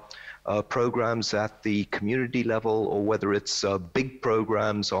are programs at the community level or whether it's big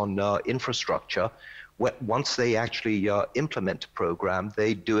programs on infrastructure, once they actually implement a program,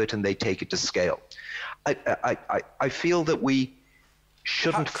 they do it and they take it to scale. I feel that we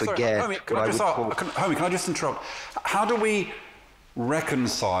shouldn't forget. Sorry, Homi, can I just interrupt? How do we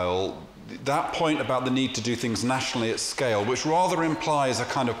reconcile that point about the need to do things nationally at scale, which rather implies a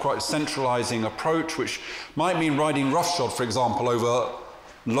kind of quite centralizing approach, which might mean riding roughshod, for example, over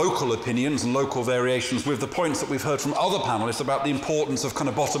local opinions and local variations, with the points that we've heard from other panelists about the importance of kind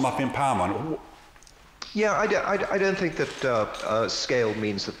of bottom-up empowerment? Yeah, I don't think that scale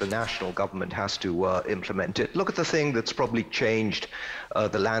means that the national government has to implement it. Look at the thing that's probably changed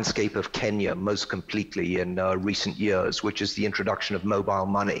the landscape of Kenya most completely in recent years, which is the introduction of mobile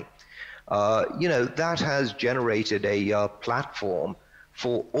money. That has generated a platform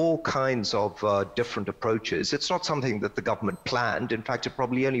for all kinds of different approaches. It's not something that the government planned. In fact, it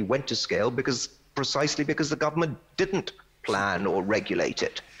probably only went to scale precisely because the government didn't plan or regulate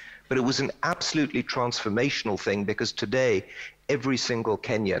it. But it was an absolutely transformational thing because today every single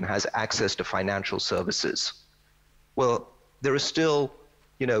Kenyan has access to financial services. Well, there are still,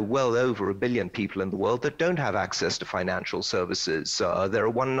 well over 1 billion people in the world that don't have access to financial services. There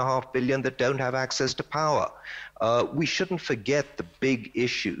are 1.5 billion that don't have access to power. We shouldn't forget the big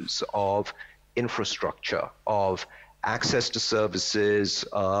issues of infrastructure, of access to services,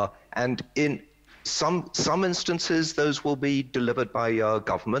 and in some instances, those will be delivered by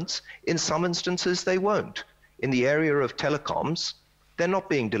governments. In some instances, they won't. In the area of telecoms, they're not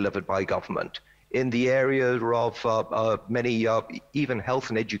being delivered by government. In the area of many even health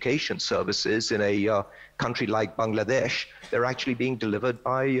and education services in a country like Bangladesh, they're actually being delivered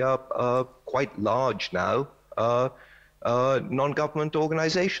by quite large now non-government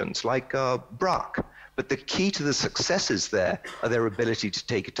organizations like BRAC. But the key to the successes there are their ability to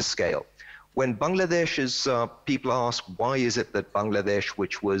take it to scale. When Bangladesh's people ask why is it that Bangladesh,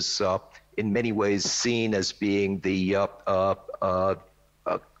 which was in many ways seen as being the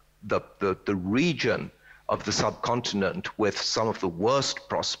region of the subcontinent with some of the worst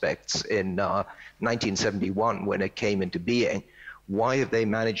prospects in 1971 when it came into being, why have they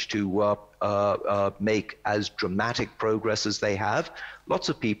managed to make as dramatic progress as they have? Lots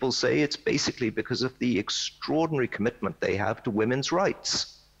of people say it's basically because of the extraordinary commitment they have to women's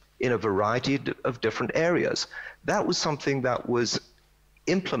rights in a variety of different areas. That was something that was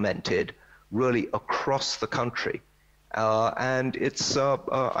implemented really across the country. And it's,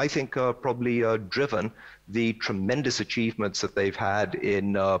 I think, probably driven the tremendous achievements that they've had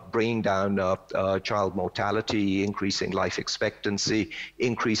in bringing down child mortality, increasing life expectancy,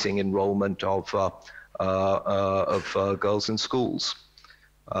 increasing enrollment of girls in schools.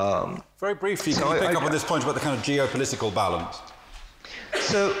 Very briefly, can you pick up on this point about the kind of geopolitical balance?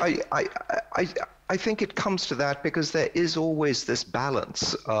 So I think it comes to that because there is always this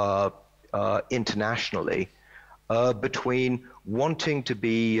balance internationally between wanting to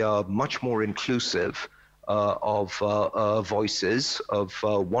be much more inclusive of voices, of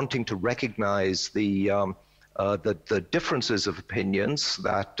wanting to recognize the differences of opinions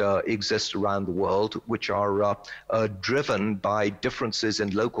that exist around the world, which are driven by differences in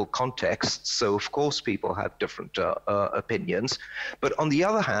local contexts. So, of course, people have different opinions. But on the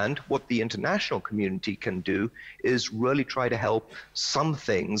other hand, what the international community can do is really try to help some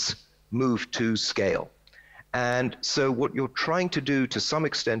things move to scale. And so what you're trying to do to some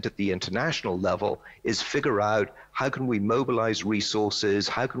extent at the international level is figure out how can we mobilize resources,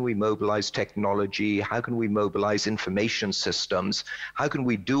 how can we mobilize technology, how can we mobilize information systems, how can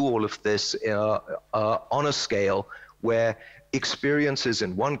we do all of this on a scale where experiences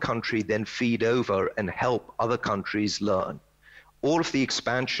in one country then feed over and help other countries learn. All of the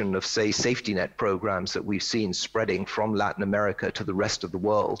expansion of, say, safety net programs that we've seen spreading from Latin America to the rest of the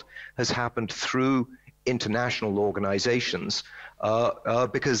world has happened through international organizations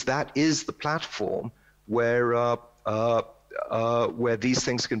because that is the platform where these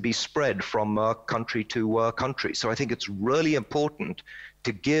things can be spread from country to country. So I think it's really important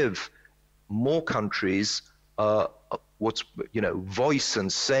to give more countries voice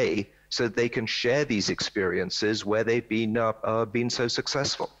and say, so that they can share these experiences where they've been so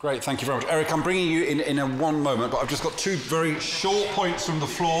successful. Great, thank you very much. Eric, I'm bringing you in one moment, but I've just got two very short points from the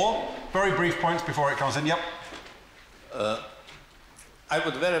floor, very brief points before it comes in. Yep. I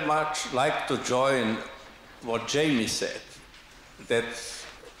would very much like to join what Jamie said, that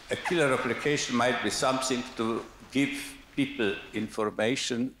a killer application might be something to give people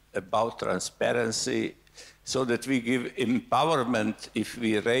information about transparency so that we give empowerment if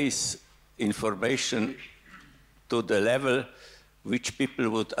we raise information to the level which people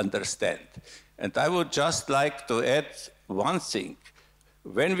would understand. And I would just like to add one thing.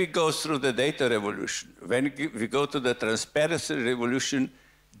 When we go through the data revolution, when we go to the transparency revolution,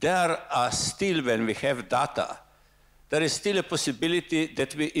 there are still, when we have data, there is still a possibility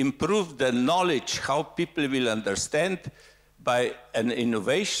that we improve the knowledge how people will understand by an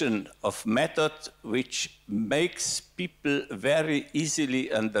innovation of method which makes people very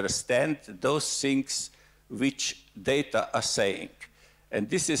easily understand those things which data are saying. And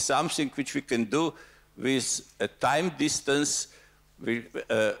this is something which we can do with a time distance.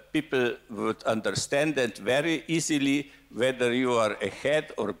 People would understand that very easily whether you are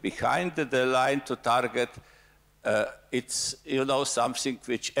ahead or behind the line to target. It's something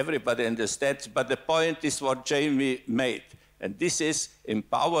which everybody understands, but the point is what Jamie made. And this is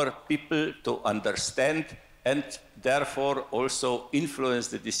empower people to understand and therefore also influence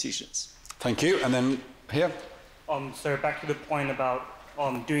the decisions. Thank you. And then here. So back to the point about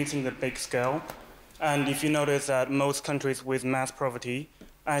doing things at big scale. And if you notice that most countries with mass poverty,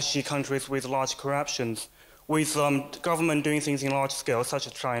 actually countries with large corruptions, with government doing things in large scale, such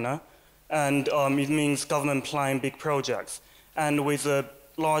as China, and it means government planning big projects. And with a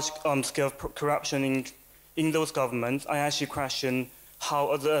large scale of corruption in those governments, I actually question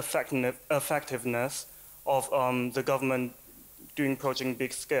how the effectiveness of the government doing projects in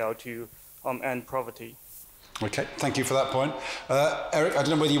big scale to end poverty. Okay, thank you for that point. Eric, I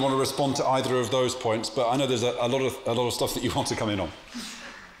don't know whether you want to respond to either of those points, but I know there's a lot of stuff that you want to come in on.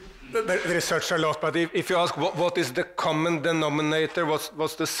 There is such a lot, but if you ask what is the common denominator,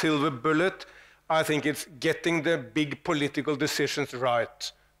 what's the silver bullet, I think it's getting the big political decisions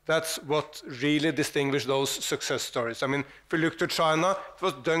right. That's what really distinguished those success stories. I mean, if you look to China, it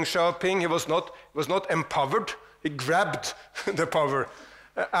was Deng Xiaoping. He was not empowered. He grabbed the power,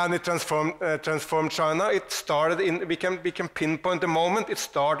 and it transformed China. It started we can pinpoint the moment. It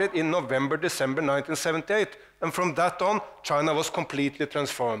started in November, December 1978, and from that on, China was completely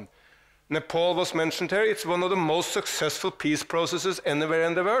transformed. Nepal was mentioned here. It's one of the most successful peace processes anywhere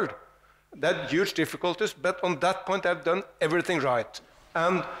in the world. They had huge difficulties, but on that point, they've done everything right.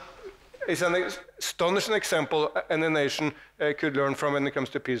 And it's an astonishing example any nation could learn from when it comes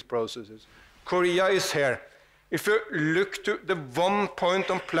to peace processes. Korea is here. If you look to the one point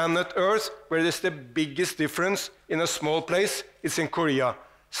on planet Earth where there's the biggest difference in a small place, it's in Korea.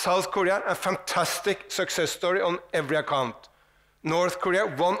 South Korea, a fantastic success story on every account. North Korea,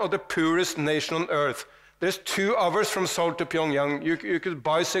 one of the poorest nations on Earth. There's 2 hours from Seoul to Pyongyang. You could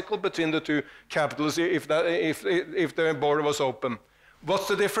bicycle between the two capitals if the border was open. What's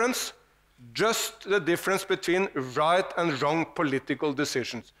the difference? Just the difference between right and wrong political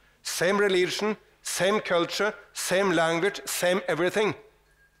decisions. Same religion, same culture, same language, same everything,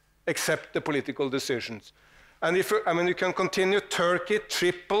 except the political decisions. And you can continue. Turkey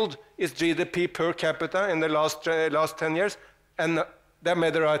tripled its GDP per capita in the last 10 years, and they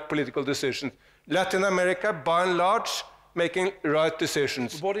made the right political decisions. Latin America, by and large, making right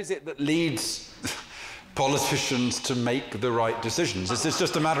decisions. What is it that leads politicians to make the right decisions? Is this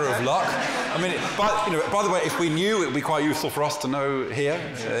just a matter of luck? I mean, by the way, if we knew, it would be quite useful for us to know here.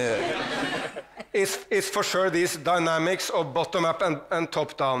 It's for sure these dynamics of bottom-up and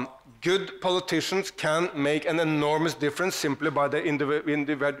top-down. Good politicians can make an enormous difference simply by the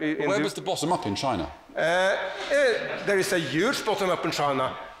individual. Where was the bottom-up in China? There is a huge bottom-up in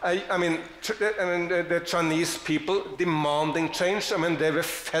China. I mean, the Chinese people demanding change. I mean, they were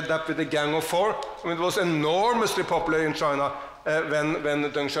fed up with the Gang of Four. I mean, it was enormously popular in China when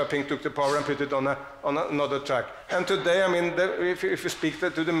Deng Xiaoping took the power and put it on another track. And today, I mean, if you speak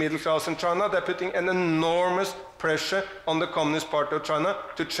to the middle class in China, they're putting an enormous pressure on the Communist Party of China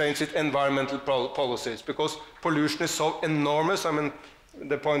to change its environmental policies because pollution is so enormous. I mean,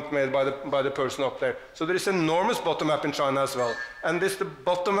 the point made by the person up there. So there is enormous bottom-up in China as well. And this the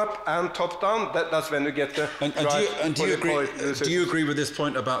bottom-up and top-down, that's when you get the do you agree with this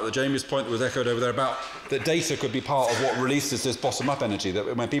point about Jamie's point that was echoed over there about that data could be part of what releases this bottom-up energy,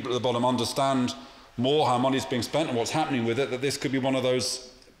 that when people at the bottom understand more how money is being spent and what's happening with it, that this could be one of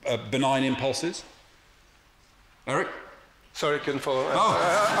those benign impulses? Eric? Sorry, couldn't follow.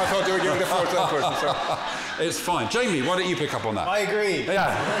 I thought you were giving the floor to that person. Sorry. It's fine. Jamie, why don't you pick up on that? I agree.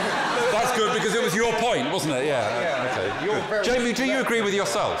 Yeah. That's good because it was your point, wasn't it? Yeah. Okay. Jamie, do you agree with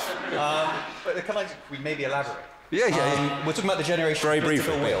yourself? But can we maybe elaborate? Yeah. We're talking about the generation very of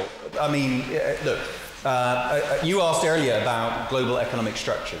political briefly. will. I mean, look, you asked earlier about global economic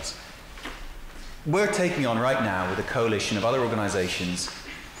structures. We're taking on right now with a coalition of other organizations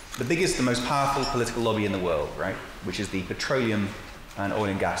the biggest, the most powerful political lobby in the world, right? Which is the petroleum and oil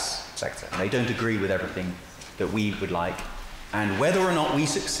and gas sector. And they don't agree with everything that we would like. And whether or not we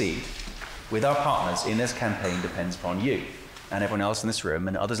succeed with our partners in this campaign depends upon you and everyone else in this room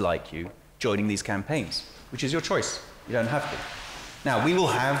and others like you joining these campaigns, which is your choice. You don't have to. Now, we will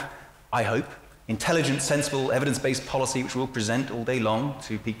have, I hope, intelligent, sensible, evidence-based policy which we'll present all day long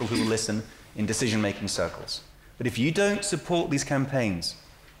to people who will listen in decision-making circles. But if you don't support these campaigns,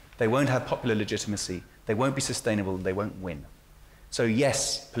 they won't have popular legitimacy, they won't be sustainable, they won't win. So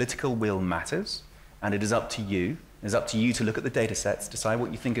yes, political will matters, and it is up to you. It is up to you to look at the data sets, decide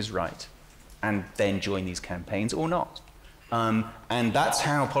what you think is right, and then join these campaigns or not. And that's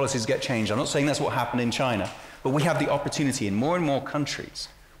how policies get changed. I'm not saying that's what happened in China, but we have the opportunity in more and more countries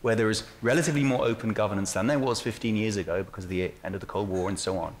where there is relatively more open governance than there was 15 years ago because of the end of the Cold War and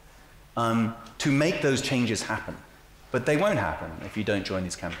so on, to make those changes happen. But they won't happen if you don't join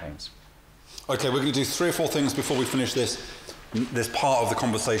these campaigns. Okay, we're going to do 3 or 4 things before we finish this part of the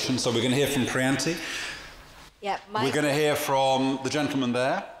conversation. So we're going to hear from Priyanti. Yeah, we're going to hear from the gentleman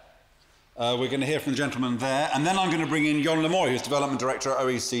there. We're going to hear from the gentleman there. And then I'm going to bring in Jon Lemoy, who's Development Director at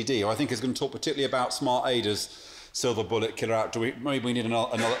OECD, who I think is going to talk particularly about smart aid as silver bullet killer app. Maybe we need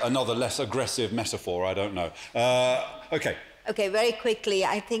another less aggressive metaphor, I don't know. Okay. Okay, very quickly,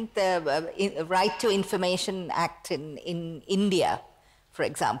 I think the Right to Information Act in India, for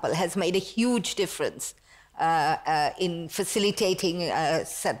example, has made a huge difference in facilitating a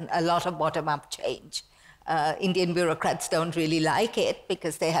lot of bottom-up change. Indian bureaucrats don't really like it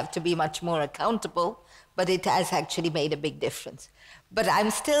because they have to be much more accountable, but it has actually made a big difference. But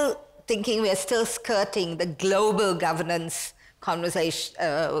I'm still thinking we're still skirting the global governance conversation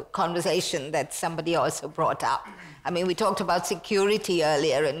that somebody also brought up. I mean, we talked about security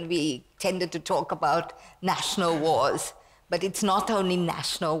earlier, and we tended to talk about national wars. But it's not only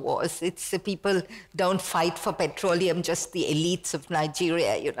national wars. It's the people don't fight for petroleum, just the elites of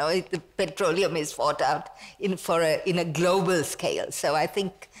Nigeria. You know, the petroleum is fought out in a global scale. So I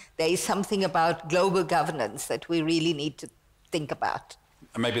think there is something about global governance that we really need to think about.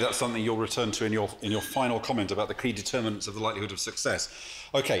 And maybe that's something you'll return to in your final comment about the key determinants of the likelihood of success.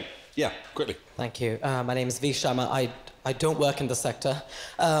 Okay, yeah, quickly. Thank you. My name is V. Sharma. I don't work in the sector,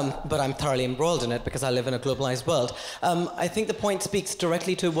 but I'm thoroughly embroiled in it because I live in a globalized world. I think the point speaks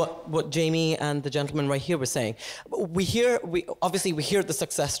directly to what Jamie and the gentleman right here were saying. Obviously we hear the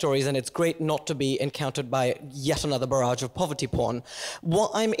success stories, and it's great not to be encountered by yet another barrage of poverty porn.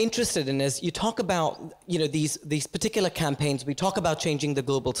 What I'm interested in is you talk about these particular campaigns. We talk about changing the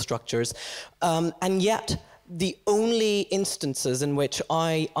global structures, and yet the only instances in which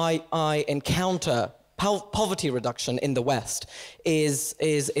I encounter poverty reduction in the West is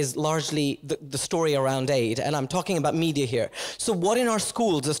largely the story around aid, and I'm talking about media here. So what in our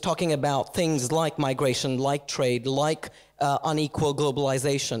schools is talking about things like migration, like trade, like unequal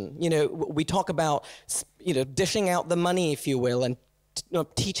globalization? We talk about dishing out the money, if you will, and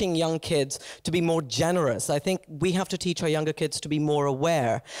teaching young kids to be more generous. I think we have to teach our younger kids to be more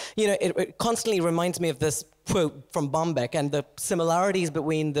aware. It constantly reminds me of this quote from Bombeck, and the similarities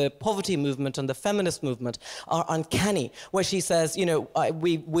between the poverty movement and the feminist movement are uncanny, where she says,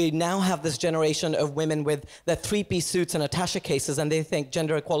 we now have this generation of women with their 3-piece suits and attache cases, and they think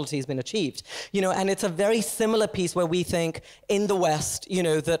gender equality has been achieved. And it's a very similar piece where we think in the West,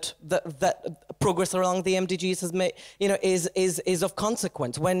 that progress along the MDGs has made, is of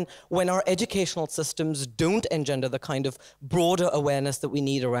consequence when our educational systems don't engender the kind of broader awareness that we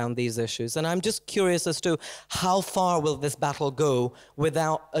need around these issues. And I'm just curious as to how far will this battle go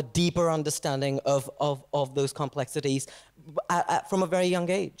without a deeper understanding of those complexities from a very young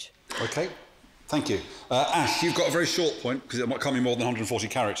age? Okay, thank you. Ash, you've got a very short point, because it can't be more than 140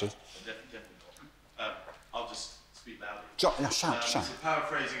 characters. Definitely not. I'll just speak loudly. Shout. So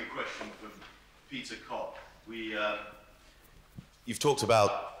paraphrasing a question from Peter Kopp, you've talked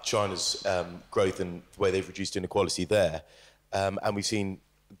about China's growth and the way they've reduced inequality there, and we've seen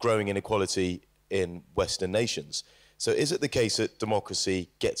growing inequality in Western nations. So is it the case that democracy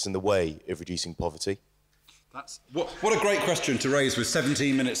gets in the way of reducing poverty? That's what a great question to raise with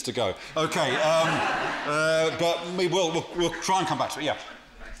 17 minutes to go. Okay, but we'll try and come back to it. Yeah.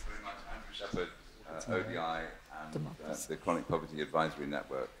 Thanks very much, Andrew Shepherd, ODI, and the Chronic Poverty Advisory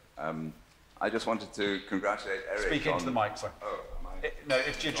Network. I just wanted to congratulate Eric. Speak into the mic, sorry. Oh, no,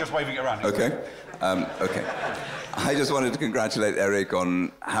 if you're just waving it around. Okay. Okay. I just wanted to congratulate Eric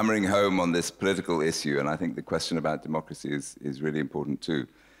on hammering home on this political issue, and I think the question about democracy is really important too.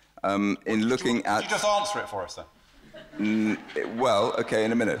 In looking at... Could you just answer it for us then? Well, okay,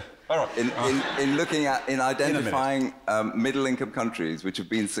 in a minute. All right. In looking at, in identifying middle-income countries which have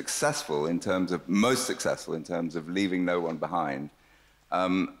been successful in terms of, most successful in terms of leaving no one behind,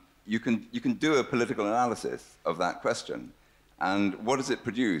 you can do a political analysis of that question. And what does it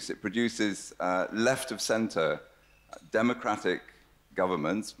produce? It produces left of center democratic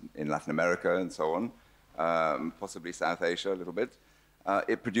governments in Latin America and so on, possibly South Asia a little bit.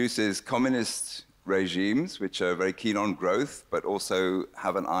 It produces communist regimes which are very keen on growth, but also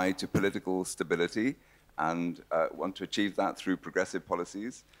have an eye to political stability and want to achieve that through progressive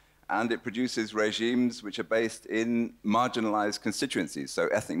policies. And it produces regimes which are based in marginalized constituencies, so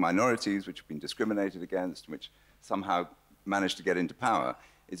ethnic minorities which have been discriminated against, which somehow manage to get into power.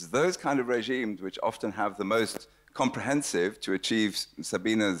 It's those kind of regimes which often have the most comprehensive, to achieve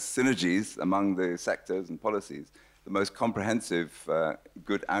Sabina's synergies among the sectors and policies, the most comprehensive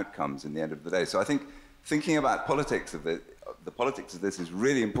good outcomes in the end of the day. So I think thinking about politics of the politics of this is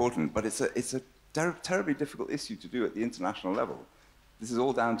really important, but it's a terribly difficult issue to do at the international level. This is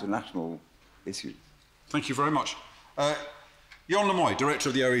all down to national issues. Thank you very much. Jon Lemoy, Director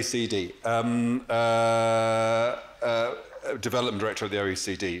of the OECD, Development Director of the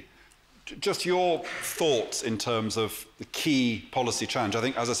OECD. Just your thoughts in terms of the key policy challenge. I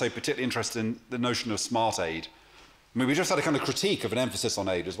think, as I say, particularly interested in the notion of smart aid. I mean, we just had a kind of critique of an emphasis on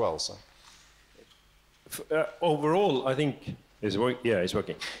aid as well. So, overall, I think it's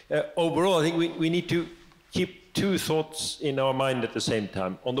working. Overall, I think we need to keep two thoughts in our mind at the same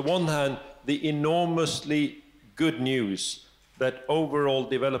time. On the one hand, the enormously good news that overall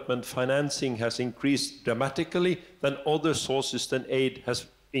development financing has increased dramatically, then other sources than aid has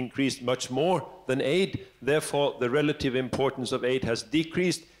increased much more than aid. Therefore, the relative importance of aid has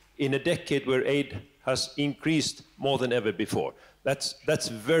decreased in a decade where aid has increased more than ever before. That's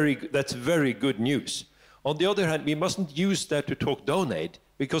very good news. On the other hand, we mustn't use that to talk down aid,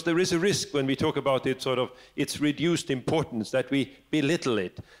 because there is a risk when we talk about it, sort of its reduced importance, that we belittle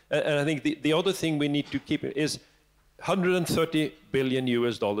it. And I think the other thing we need to keep is $130 billion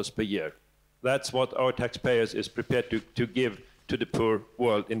per year. That's what our taxpayers is prepared to give to the poor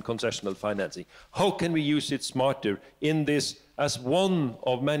world in concessional financing. How can we use it smarter in this as one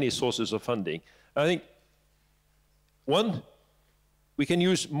of many sources of funding? I think, one, we can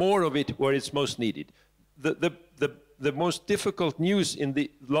use more of it where it's most needed. The most difficult news in the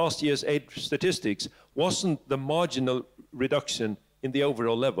last year's aid statistics wasn't the marginal reduction in the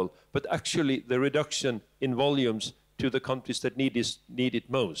overall level, but actually the reduction in volumes to the countries that need it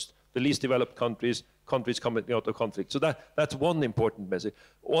most, the least developed countries coming out of conflict. So that's one important message.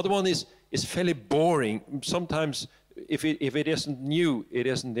 The other one is fairly boring. Sometimes if it isn't new, it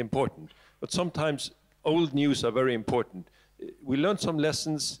isn't important. But sometimes old news are very important. We learned some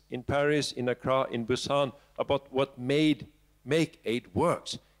lessons in Paris, in Accra, in Busan about what make aid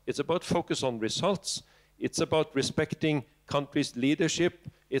works. It's about focus on results. It's about respecting countries' leadership.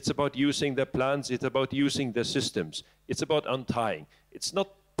 It's about using their plans. It's about using their systems. It's about untying. It's not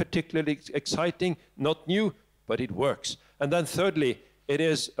particularly exciting, not new, but it works. And then thirdly, it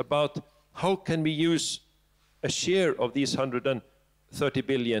is about how can we use a share of these 130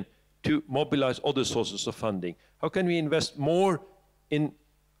 billion to mobilize other sources of funding. How can we invest more in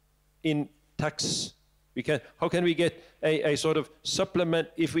tax? How can we get a sort of supplement?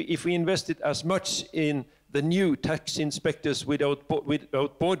 If we invested as much in the new tax inspectors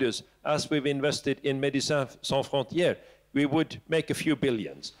without borders as we've invested in Médecins Sans Frontières, we would make a few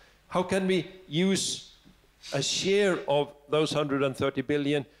billions. How can we use a share of those 130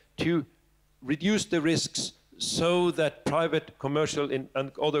 billion to reduce the risks so that private commercial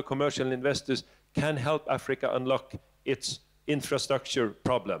and other commercial investors can help Africa unlock its infrastructure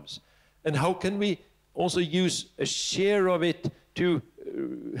problems? And how can we also use a share of it to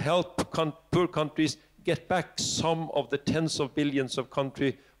help poor countries get back some of the tens of billions of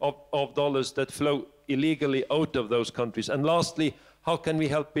dollars that flow illegally out of those countries? And lastly, how can we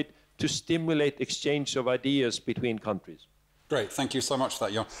help it to stimulate exchange of ideas between countries? Great, thank you so much for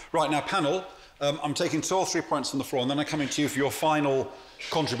that, Jon. Right, now panel, I'm taking 2 or 3 points from the floor, and then I'm coming to you for your final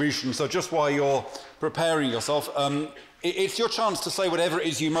contribution. So just while you're preparing yourself, it's your chance to say whatever it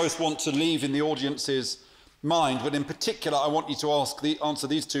is you most want to leave in the audience's mind, but in particular, I want you to answer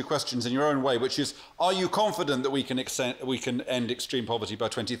these 2 questions in your own way, which is, are you confident that we can end extreme poverty by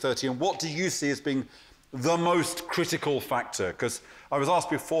 2030, and what do you see as being the most critical factor? Because I was asked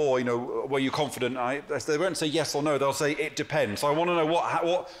before, you know, were you confident? They won't say yes or no, they'll say it depends. So I want to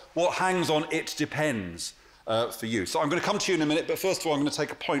know what hangs on it depends for you. So I'm going to come to you in a minute, but first of all, I'm going to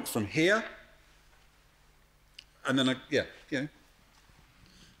take a point from here. And then,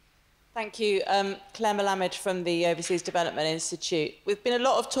 Thank you. Claire Malamid from the Overseas Development Institute. There's been a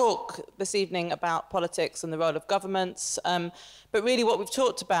lot of talk this evening about politics and the role of governments, but really what we've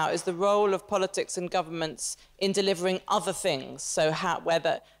talked about is the role of politics and governments in delivering other things. So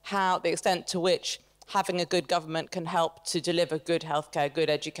the extent to which having a good government can help to deliver good healthcare, good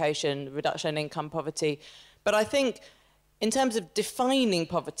education, reduction in income poverty. But I think in terms of defining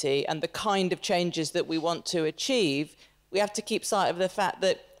poverty and the kind of changes that we want to achieve, we have to keep sight of the fact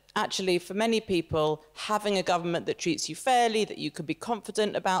that actually, for many people, having a government that treats you fairly, that you can be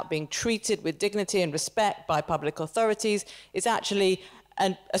confident about, being treated with dignity and respect by public authorities, is actually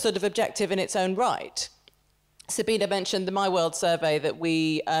a sort of objective in its own right. Sabina mentioned the My World survey that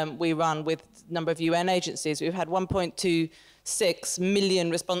we run with a number of UN agencies. We've had 1.26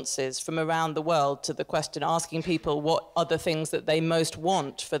 million responses from around the world to the question, asking people what are the things that they most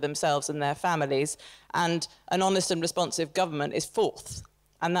want for themselves and their families. And an honest and responsive government is fourth.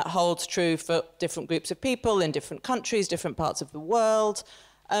 And that holds true for different groups of people in different countries, different parts of the world.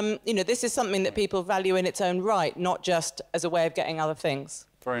 This is something that people value in its own right, not just as a way of getting other things.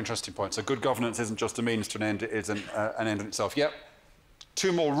 Very interesting point. So good governance isn't just a means to an end, it is an end in itself. Yep.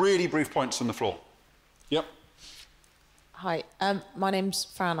 Two more really brief points from the floor. Yep. Hi, my name's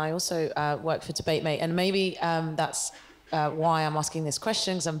Fran. I also work for DebateMate, and maybe that's why I'm asking this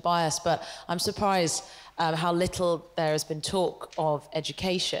question, because I'm biased, but I'm surprised how little there has been talk of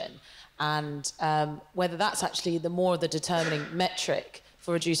education, and whether that's actually the more the determining metric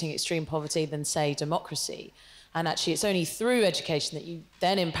for reducing extreme poverty than, say, democracy. And actually, it's only through education that you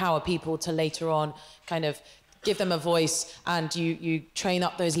then empower people to later on kind of give them a voice, and you train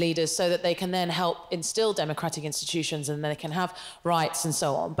up those leaders so that they can then help instill democratic institutions and they can have rights and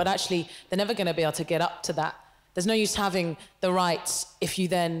so on. But actually, they're never going to be able to get up to that. There's no use having the rights if you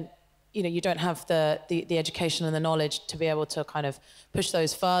then, you don't have the education and the knowledge to be able to kind of push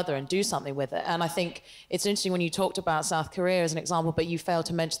those further and do something with it. And I think it's interesting when you talked about South Korea as an example, but you failed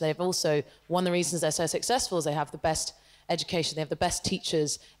to mention they've also, one of the reasons they're so successful is they have the best education, they have the best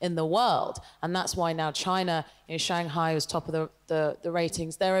teachers in the world. And that's why now China, Shanghai was top of the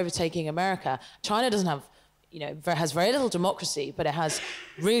ratings, they're overtaking America. China doesn't have, has very little democracy, but it has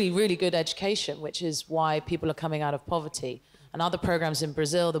really, really good education, which is why people are coming out of poverty. And other programs in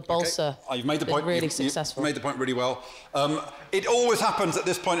Brazil, the Bolsa, you've made the point. Really successful. You've made the point really well. It always happens at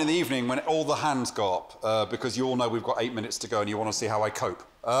this point in the evening when all the hands go up, because you all know we've got 8 minutes to go and you want to see how I cope.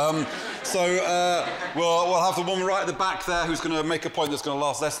 We'll have the woman right at the back there who's going to make a point that's going to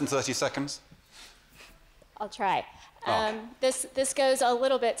last less than 30 seconds. I'll try. This goes a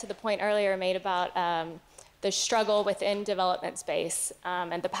little bit to the point earlier made about the struggle within development space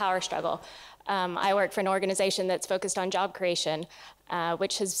and the power struggle. I work for an organization that's focused on job creation,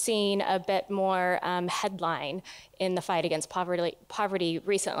 which has seen a bit more headline in the fight against poverty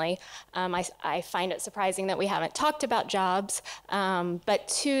recently. I find it surprising that we haven't talked about jobs, but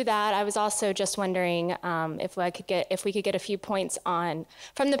to that, I was also just wondering if we could get a few points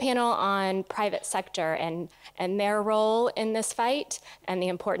from the panel on private sector and their role in this fight and the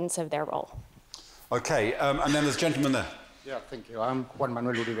importance of their role. Okay, and then there's a gentleman there. Yeah, thank you. I'm Juan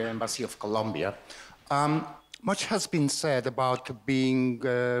Manuel Uribe, Embassy of Colombia. Much has been said about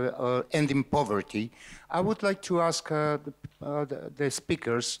ending poverty. I would like to ask the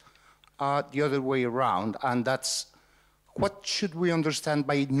speakers the other way around, and that's what should we understand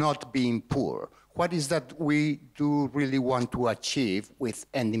by not being poor? What is that we do really want to achieve with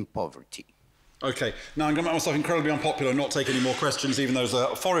ending poverty? Okay, now I'm going to make myself incredibly unpopular and not take any more questions, even though there's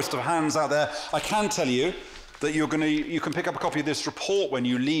a forest of hands out there. I can tell you that you can pick up a copy of this report when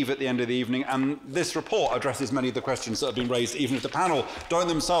you leave at the end of the evening, and this report addresses many of the questions that have been raised, even if the panel don't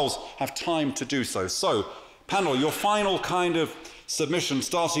themselves have time to do so. So, panel, your final kind of submission,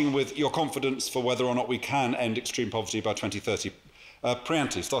 starting with your confidence for whether or not we can end extreme poverty by 2030.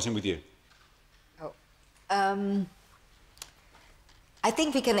 Priyanti, starting with you. I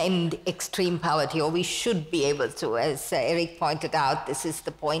think we can end extreme poverty, or we should be able to. As Eric pointed out, this is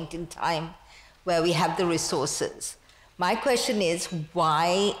the point in time where we have the resources. My question is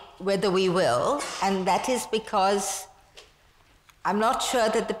whether we will, and that is because I'm not sure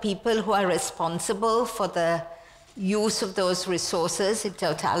that the people who are responsible for the use of those resources in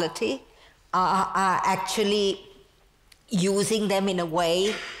totality are actually using them in a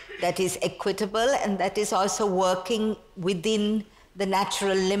way that is equitable and that is also working within the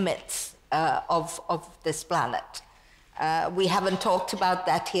natural limits of this planet. We haven't talked about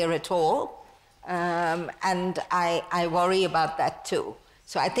that here at all, and I worry about that too.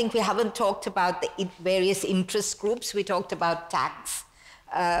 So I think we haven't talked about the various interest groups. We talked about tax.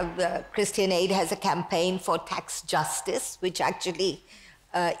 Christian Aid has a campaign for tax justice, which actually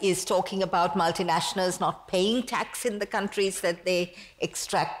is talking about multinationals not paying tax in the countries that they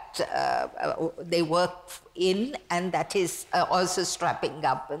extract, they work in, and that is also strapping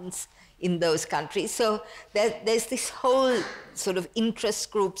governments in those countries. So there's this whole sort of interest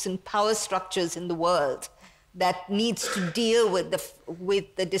groups and power structures in the world that needs to deal with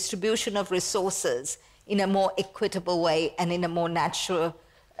the distribution of resources in a more equitable way and in a more natural,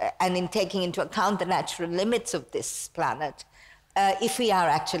 and in taking into account the natural limits of this planet, if we are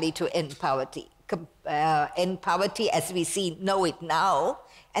actually to end poverty as we know it now,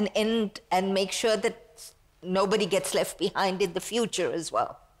 and make sure that nobody gets left behind in the future as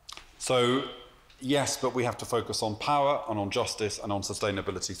well. So, yes, but we have to focus on power and on justice and on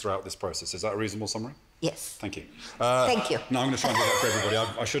sustainability throughout this process. Is that a reasonable summary? Yes. Thank you. Thank you. Now I'm going to try and do that for everybody.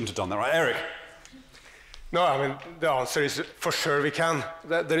 I shouldn't have done that. Right, Eric? No, I mean, the answer is for sure we can.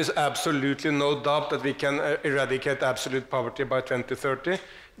 There is absolutely no doubt that we can eradicate absolute poverty by 2030.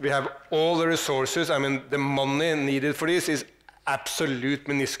 We have all the resources. I mean, the money needed for this is absolute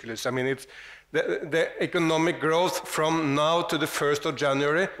minusculous. I mean, it's the economic growth from now to the 1st of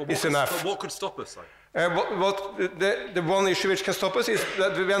January is enough. But what could stop us, though? The one issue which can stop us is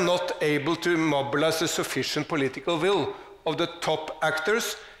that we are not able to mobilize a sufficient political will of the top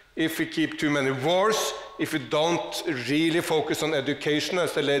actors. If we keep too many wars, if we don't really focus on education,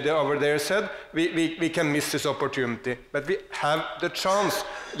 as the lady over there said, we can miss this opportunity. But we have the chance.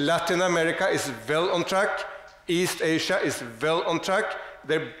 Latin America is well on track. East Asia is well on track.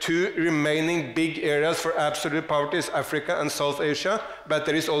 The two remaining big areas for absolute poverty is Africa and South Asia, but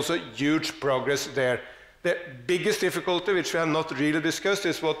there is also huge progress there. The biggest difficulty, which we have not really discussed,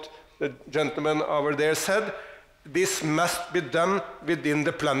 is what the gentleman over there said. This must be done within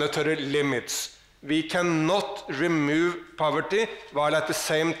the planetary limits. We cannot remove poverty while at the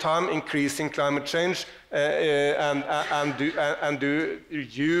same time increasing climate change and do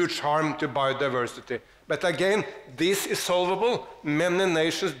huge harm to biodiversity. But again, this is solvable. Many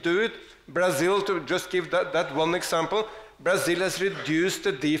nations do it. Brazil, to just give that one example, Brazil has reduced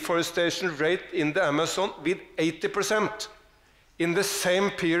the deforestation rate in the Amazon with 80%. In the same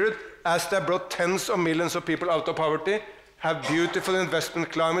period, as they brought tens of millions of people out of poverty, have beautiful investment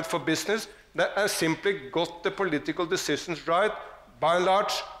climate for business, they have simply got the political decisions right, by and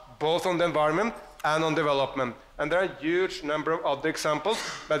large, both on the environment and on development. And there are a huge number of other examples,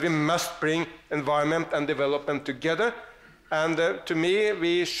 but we must bring environment and development together. And to me,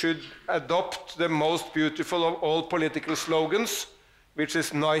 we should adopt the most beautiful of all political slogans, which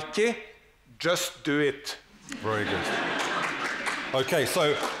is Nike, just do it. Very good. Okay,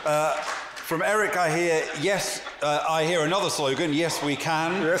 so from Eric I hear, yes, I hear another slogan, yes we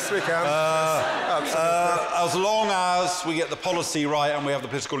can. Yes we can. As long as we get the policy right and we have the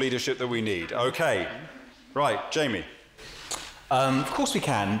political leadership that we need. Okay, right, Jamie. Of course we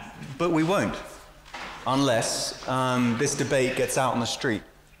can, but we won't, unless this debate gets out on the street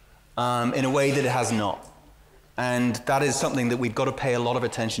in a way that it has not. And that is something that we've got to pay a lot of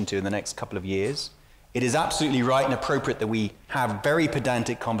attention to in the next couple of years. It is absolutely right and appropriate that we have very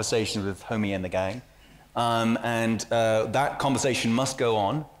pedantic conversations with Homie and the gang. That conversation must go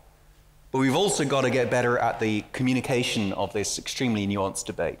on. But we've also got to get better at the communication of this extremely nuanced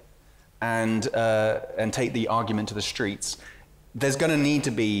debate and take the argument to the streets. There's going to need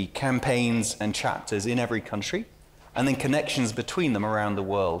to be campaigns and chapters in every country and then connections between them around the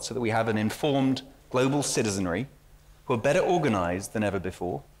world so that we have an informed global citizenry who are better organized than ever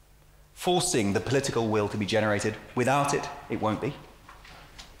before, forcing the political will to be generated. Without it, it won't be.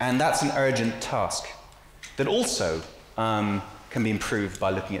 And that's an urgent task that also can be improved by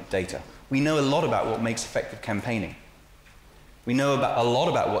looking at data. We know a lot about what makes effective campaigning. We know a lot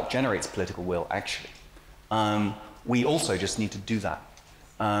about what generates political will, actually. We also just need to do that.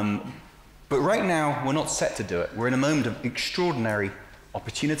 But right now, we're not set to do it. We're in a moment of extraordinary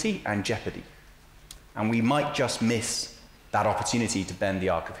opportunity and jeopardy. And we might just miss that opportunity to bend the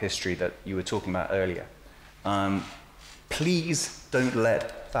arc of history that you were talking about earlier. Please don't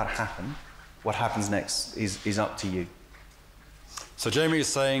let that happen. What happens next is up to you. So Jamie is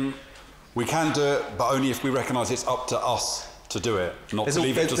saying we can do it, but only if we recognise it's up to us to do it, not to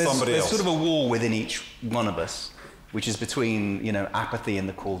leave it to somebody else. There's sort of a war within each one of us, which is between, apathy and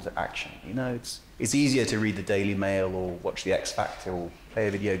the call to action. It's easier to read the Daily Mail or watch the X Factor or play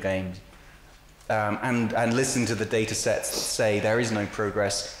a video game and listen to the data sets that say there is no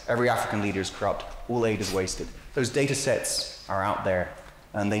progress, every African leader is corrupt, all aid is wasted. Those data sets are out there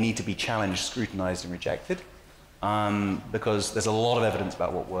and they need to be challenged, scrutinized and rejected. because there's a lot of evidence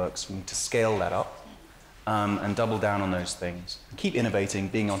about what works. We need to scale that up and double down on those things. Keep innovating,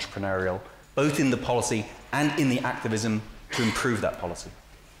 being entrepreneurial, both in the policy and in the activism to improve that policy.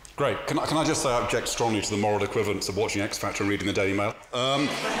 Great. Can I just say I object strongly to the moral equivalence of watching X Factor and reading the Daily Mail?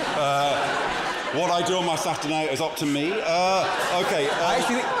 What I do on my Saturday night is up to me. Okay.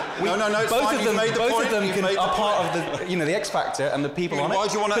 No. Both of them are part of the, the X Factor and the people on it. Why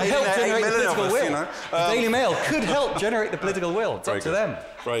do you want to could help alienate generate the 8 million of political us, will. you know? The Daily Mail could help generate the political will. It's up to them.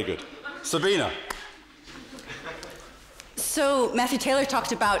 Very good. Sabina. So Matthew Taylor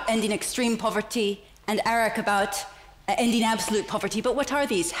talked about ending extreme poverty, and Eric about ending absolute poverty. But what are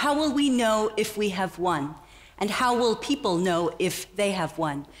these? How will we know if we have won? And how will people know if they have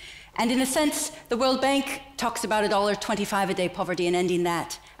won? And in a sense, the World Bank talks about $1.25 a day poverty and ending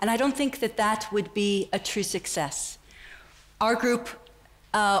that. And I don't think that that would be a true success. Our group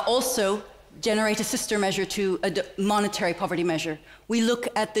also generate a sister measure to a monetary poverty measure. We look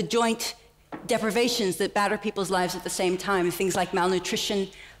at the joint deprivations that batter people's lives at the same time, things like malnutrition,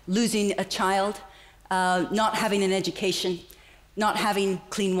 losing a child, not having an education, not having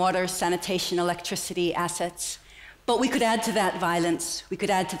clean water, sanitation, electricity, assets. But we could add to that violence, we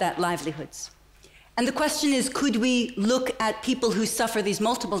could add to that livelihoods. And the question is, could we look at people who suffer these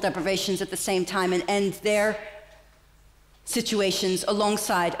multiple deprivations at the same time and end their situations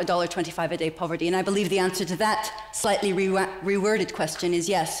alongside $1.25 a day poverty? And I believe the answer to that slightly reworded question is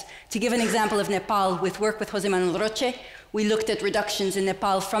yes. To give an example of Nepal, with work with José Manuel Roche, we looked at reductions in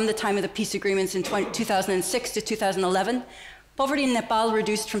Nepal from the time of the peace agreements in 2006 to 2011. Poverty in Nepal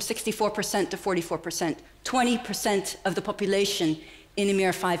reduced from 64% to 44%, 20% of the population in a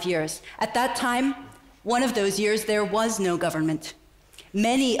mere 5 years. At that time, one of those years, there was no government.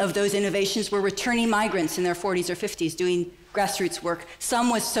 Many of those innovations were returning migrants in their 40s or 50s doing grassroots work. Some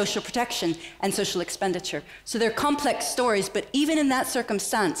was social protection and social expenditure. So they're complex stories, but even in that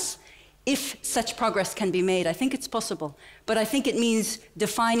circumstance, if such progress can be made, I think it's possible. But I think it means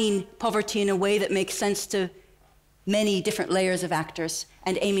defining poverty in a way that makes sense to many different layers of actors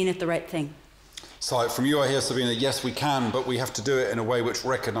and aiming at the right thing. So from you I hear, Sabina, yes, we can, but we have to do it in a way which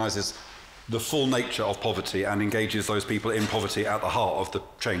recognises the full nature of poverty and engages those people in poverty at the heart of the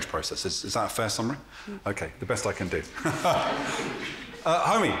change process. Is that a fair summary? Okay, the best I can do.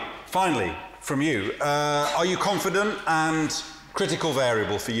 Homie, finally, from you, are you confident, and critical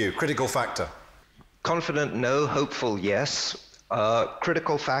variable for you, critical factor? Confident, no. Hopeful, yes.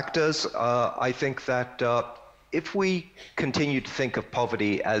 Critical factors, I think that if we continue to think of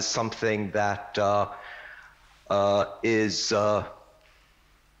poverty as something that is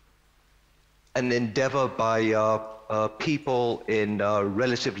an endeavor by people in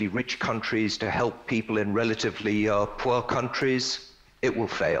relatively rich countries to help people in relatively poor countries, it will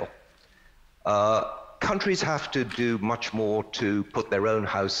fail. Countries have to do much more to put their own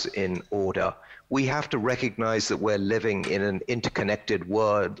house in order. We have to recognize that we're living in an interconnected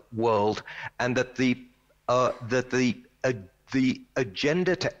world, and that the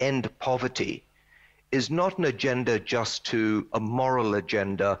agenda to end poverty is not an agenda just to a moral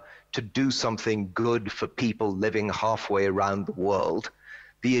agenda to do something good for people living halfway around the world.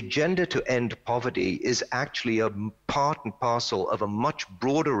 The agenda to end poverty is actually a part and parcel of a much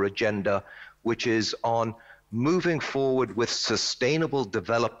broader agenda, which is on moving forward with sustainable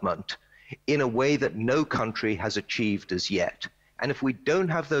development in a way that no country has achieved as yet. And if we don't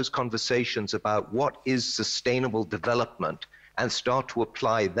have those conversations about what is sustainable development and start to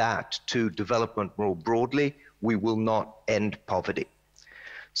apply that to development more broadly, we will not end poverty.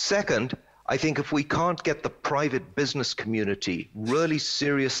 Second, I think if we can't get the private business community really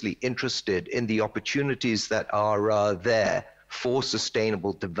seriously interested in the opportunities that are there for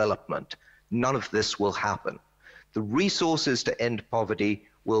sustainable development, none of this will happen. The resources to end poverty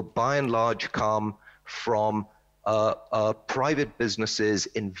will by and large come from private businesses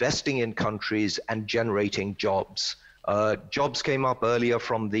investing in countries and generating jobs. Jobs came up earlier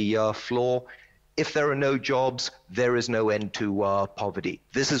from the floor. If there are no jobs, there is no end to poverty.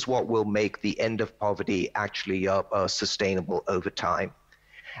 This is what will make the end of poverty actually sustainable over time.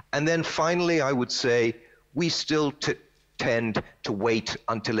 And then finally, I would say we still tend to wait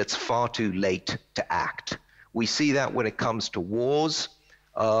until it's far too late to act. We see that when it comes to wars.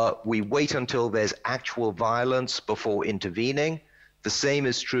 We wait until there's actual violence before intervening. The same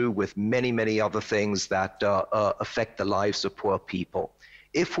is true with many, many other things that affect the lives of poor people.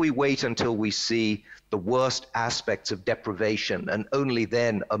 If we wait until we see the worst aspects of deprivation and only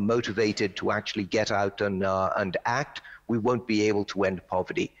then are motivated to actually get out and act, we won't be able to end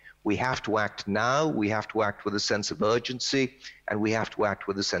poverty. We have to act now, we have to act with a sense of urgency, and we have to act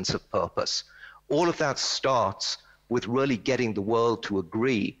with a sense of purpose. all of that starts with really getting the world to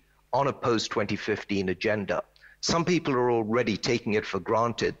agree on a post-2015 agenda. Some people are already taking it for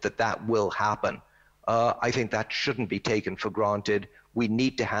granted that that will happen. I think that shouldn't be taken for granted. We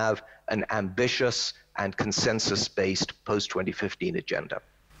need to have an ambitious and consensus-based post-2015 agenda.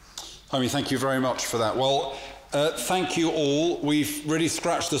 Jaime, thank you very much for that. Well, thank you all. We've really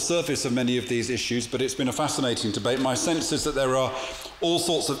scratched the surface of many of these issues, but it's been a fascinating debate. My sense is that there are all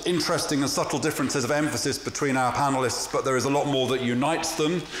sorts of interesting and subtle differences of emphasis between our panelists, but there is a lot more that unites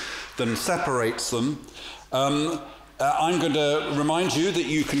them than separates them. I'm going to remind you that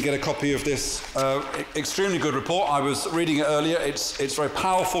you can get a copy of this extremely good report. I was reading it earlier. It's very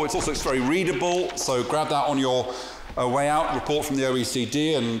powerful. It's very readable. So grab that on your way out. Report from the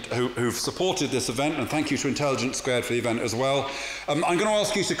OECD and who've supported this event. And thank you to Intelligence Squared for the event as well. I'm going to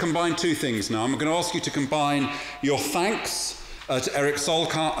ask you to combine two things now. I'm going to ask you to combine your thanks to Eric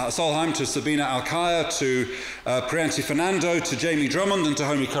Solheim, to Sabina Alkaya, to Priyanti Fernando, to Jamie Drummond and to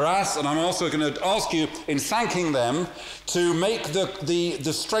Homi Karas. And I'm also going to ask you, in thanking them, to make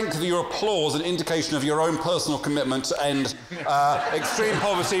the strength of your applause an indication of your own personal commitment to end extreme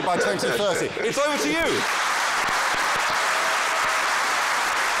poverty by 2030. It's over to you.